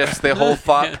completely shifts the whole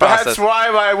thought process. That's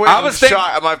why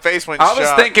my face went I was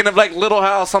shot. thinking of like Little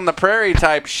House on the Prairie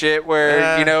type shit where,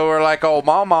 Yeah. we're like old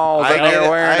mamas I and get they're it.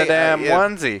 wearing a I- damn yeah.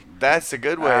 onesie. That's a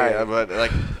good way, Alright. but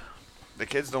like the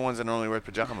kids are the ones that normally wear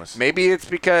pajamas. Maybe it's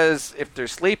because if they're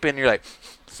sleeping, you're like,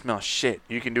 smell shit.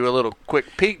 You can do a little quick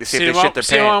peek to see See if they what shit their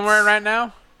see what I'm pants. wearing right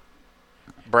now?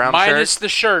 Brown Minus shirt. the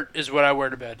shirt is what I wear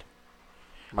to bed.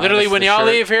 Minus Literally, when the y'all shirt.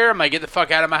 leave here, I'm like, get the fuck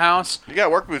out of my house. You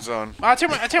got work boots on. I take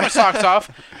my socks off.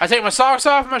 I take my socks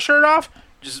off and my shirt off.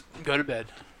 Just go to bed.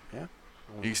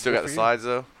 You still Good got the for you. slides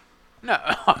though. No,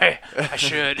 I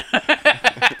should.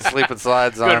 Sleep with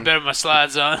slides Go to on. bed with my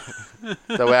slides on.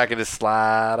 That way I can just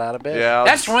slide out of bed. Yeah. I'll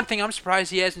That's just- one thing I'm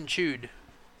surprised he hasn't chewed.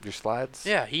 Your slides?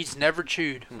 Yeah, he's never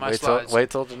chewed my Wait slides.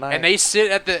 till tonight. And they sit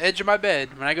at the edge of my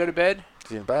bed when I go to bed.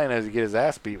 He probably knows he get his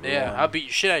ass beat. Yeah, I'll beat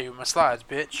your shit out of you with my slides,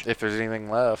 bitch. If there's anything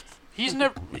left. He's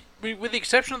never, with the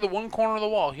exception of the one corner of the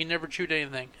wall, he never chewed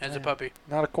anything as a puppy.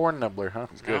 Not a corn nibbler, huh?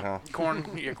 It's good, huh? Corn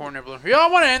nibbler. Y'all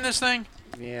want to end this thing?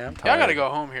 Yeah, I'm tired. Y'all got to go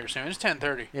home here soon. It's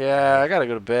 10:30. Yeah, I got to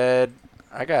go to bed.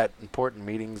 I got important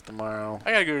meetings tomorrow.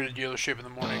 I got to go to the dealership in the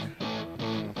morning.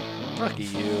 Lucky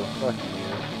you. Lucky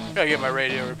you. Got to get my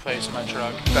radio replaced in my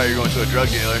truck. Thought you were going to a drug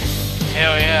dealer.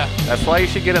 Hell yeah. That's why you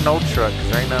should get an old truck,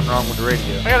 because there ain't nothing wrong with the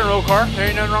radio. I got an old car. There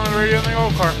ain't nothing wrong with the radio in the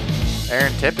old car.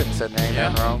 Aaron Tippin said there ain't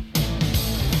nothing wrong.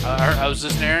 I was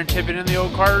listening to Aaron Tippin in the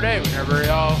old car today whenever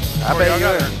y'all... I bet you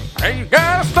are. Hey, you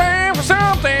gotta stand for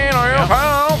something or you'll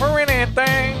fall for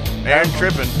anything. Aaron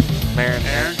tripping.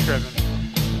 Aaron tripping.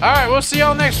 All right, we'll see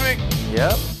y'all next week.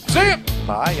 Yep. See ya.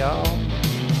 Bye, y'all.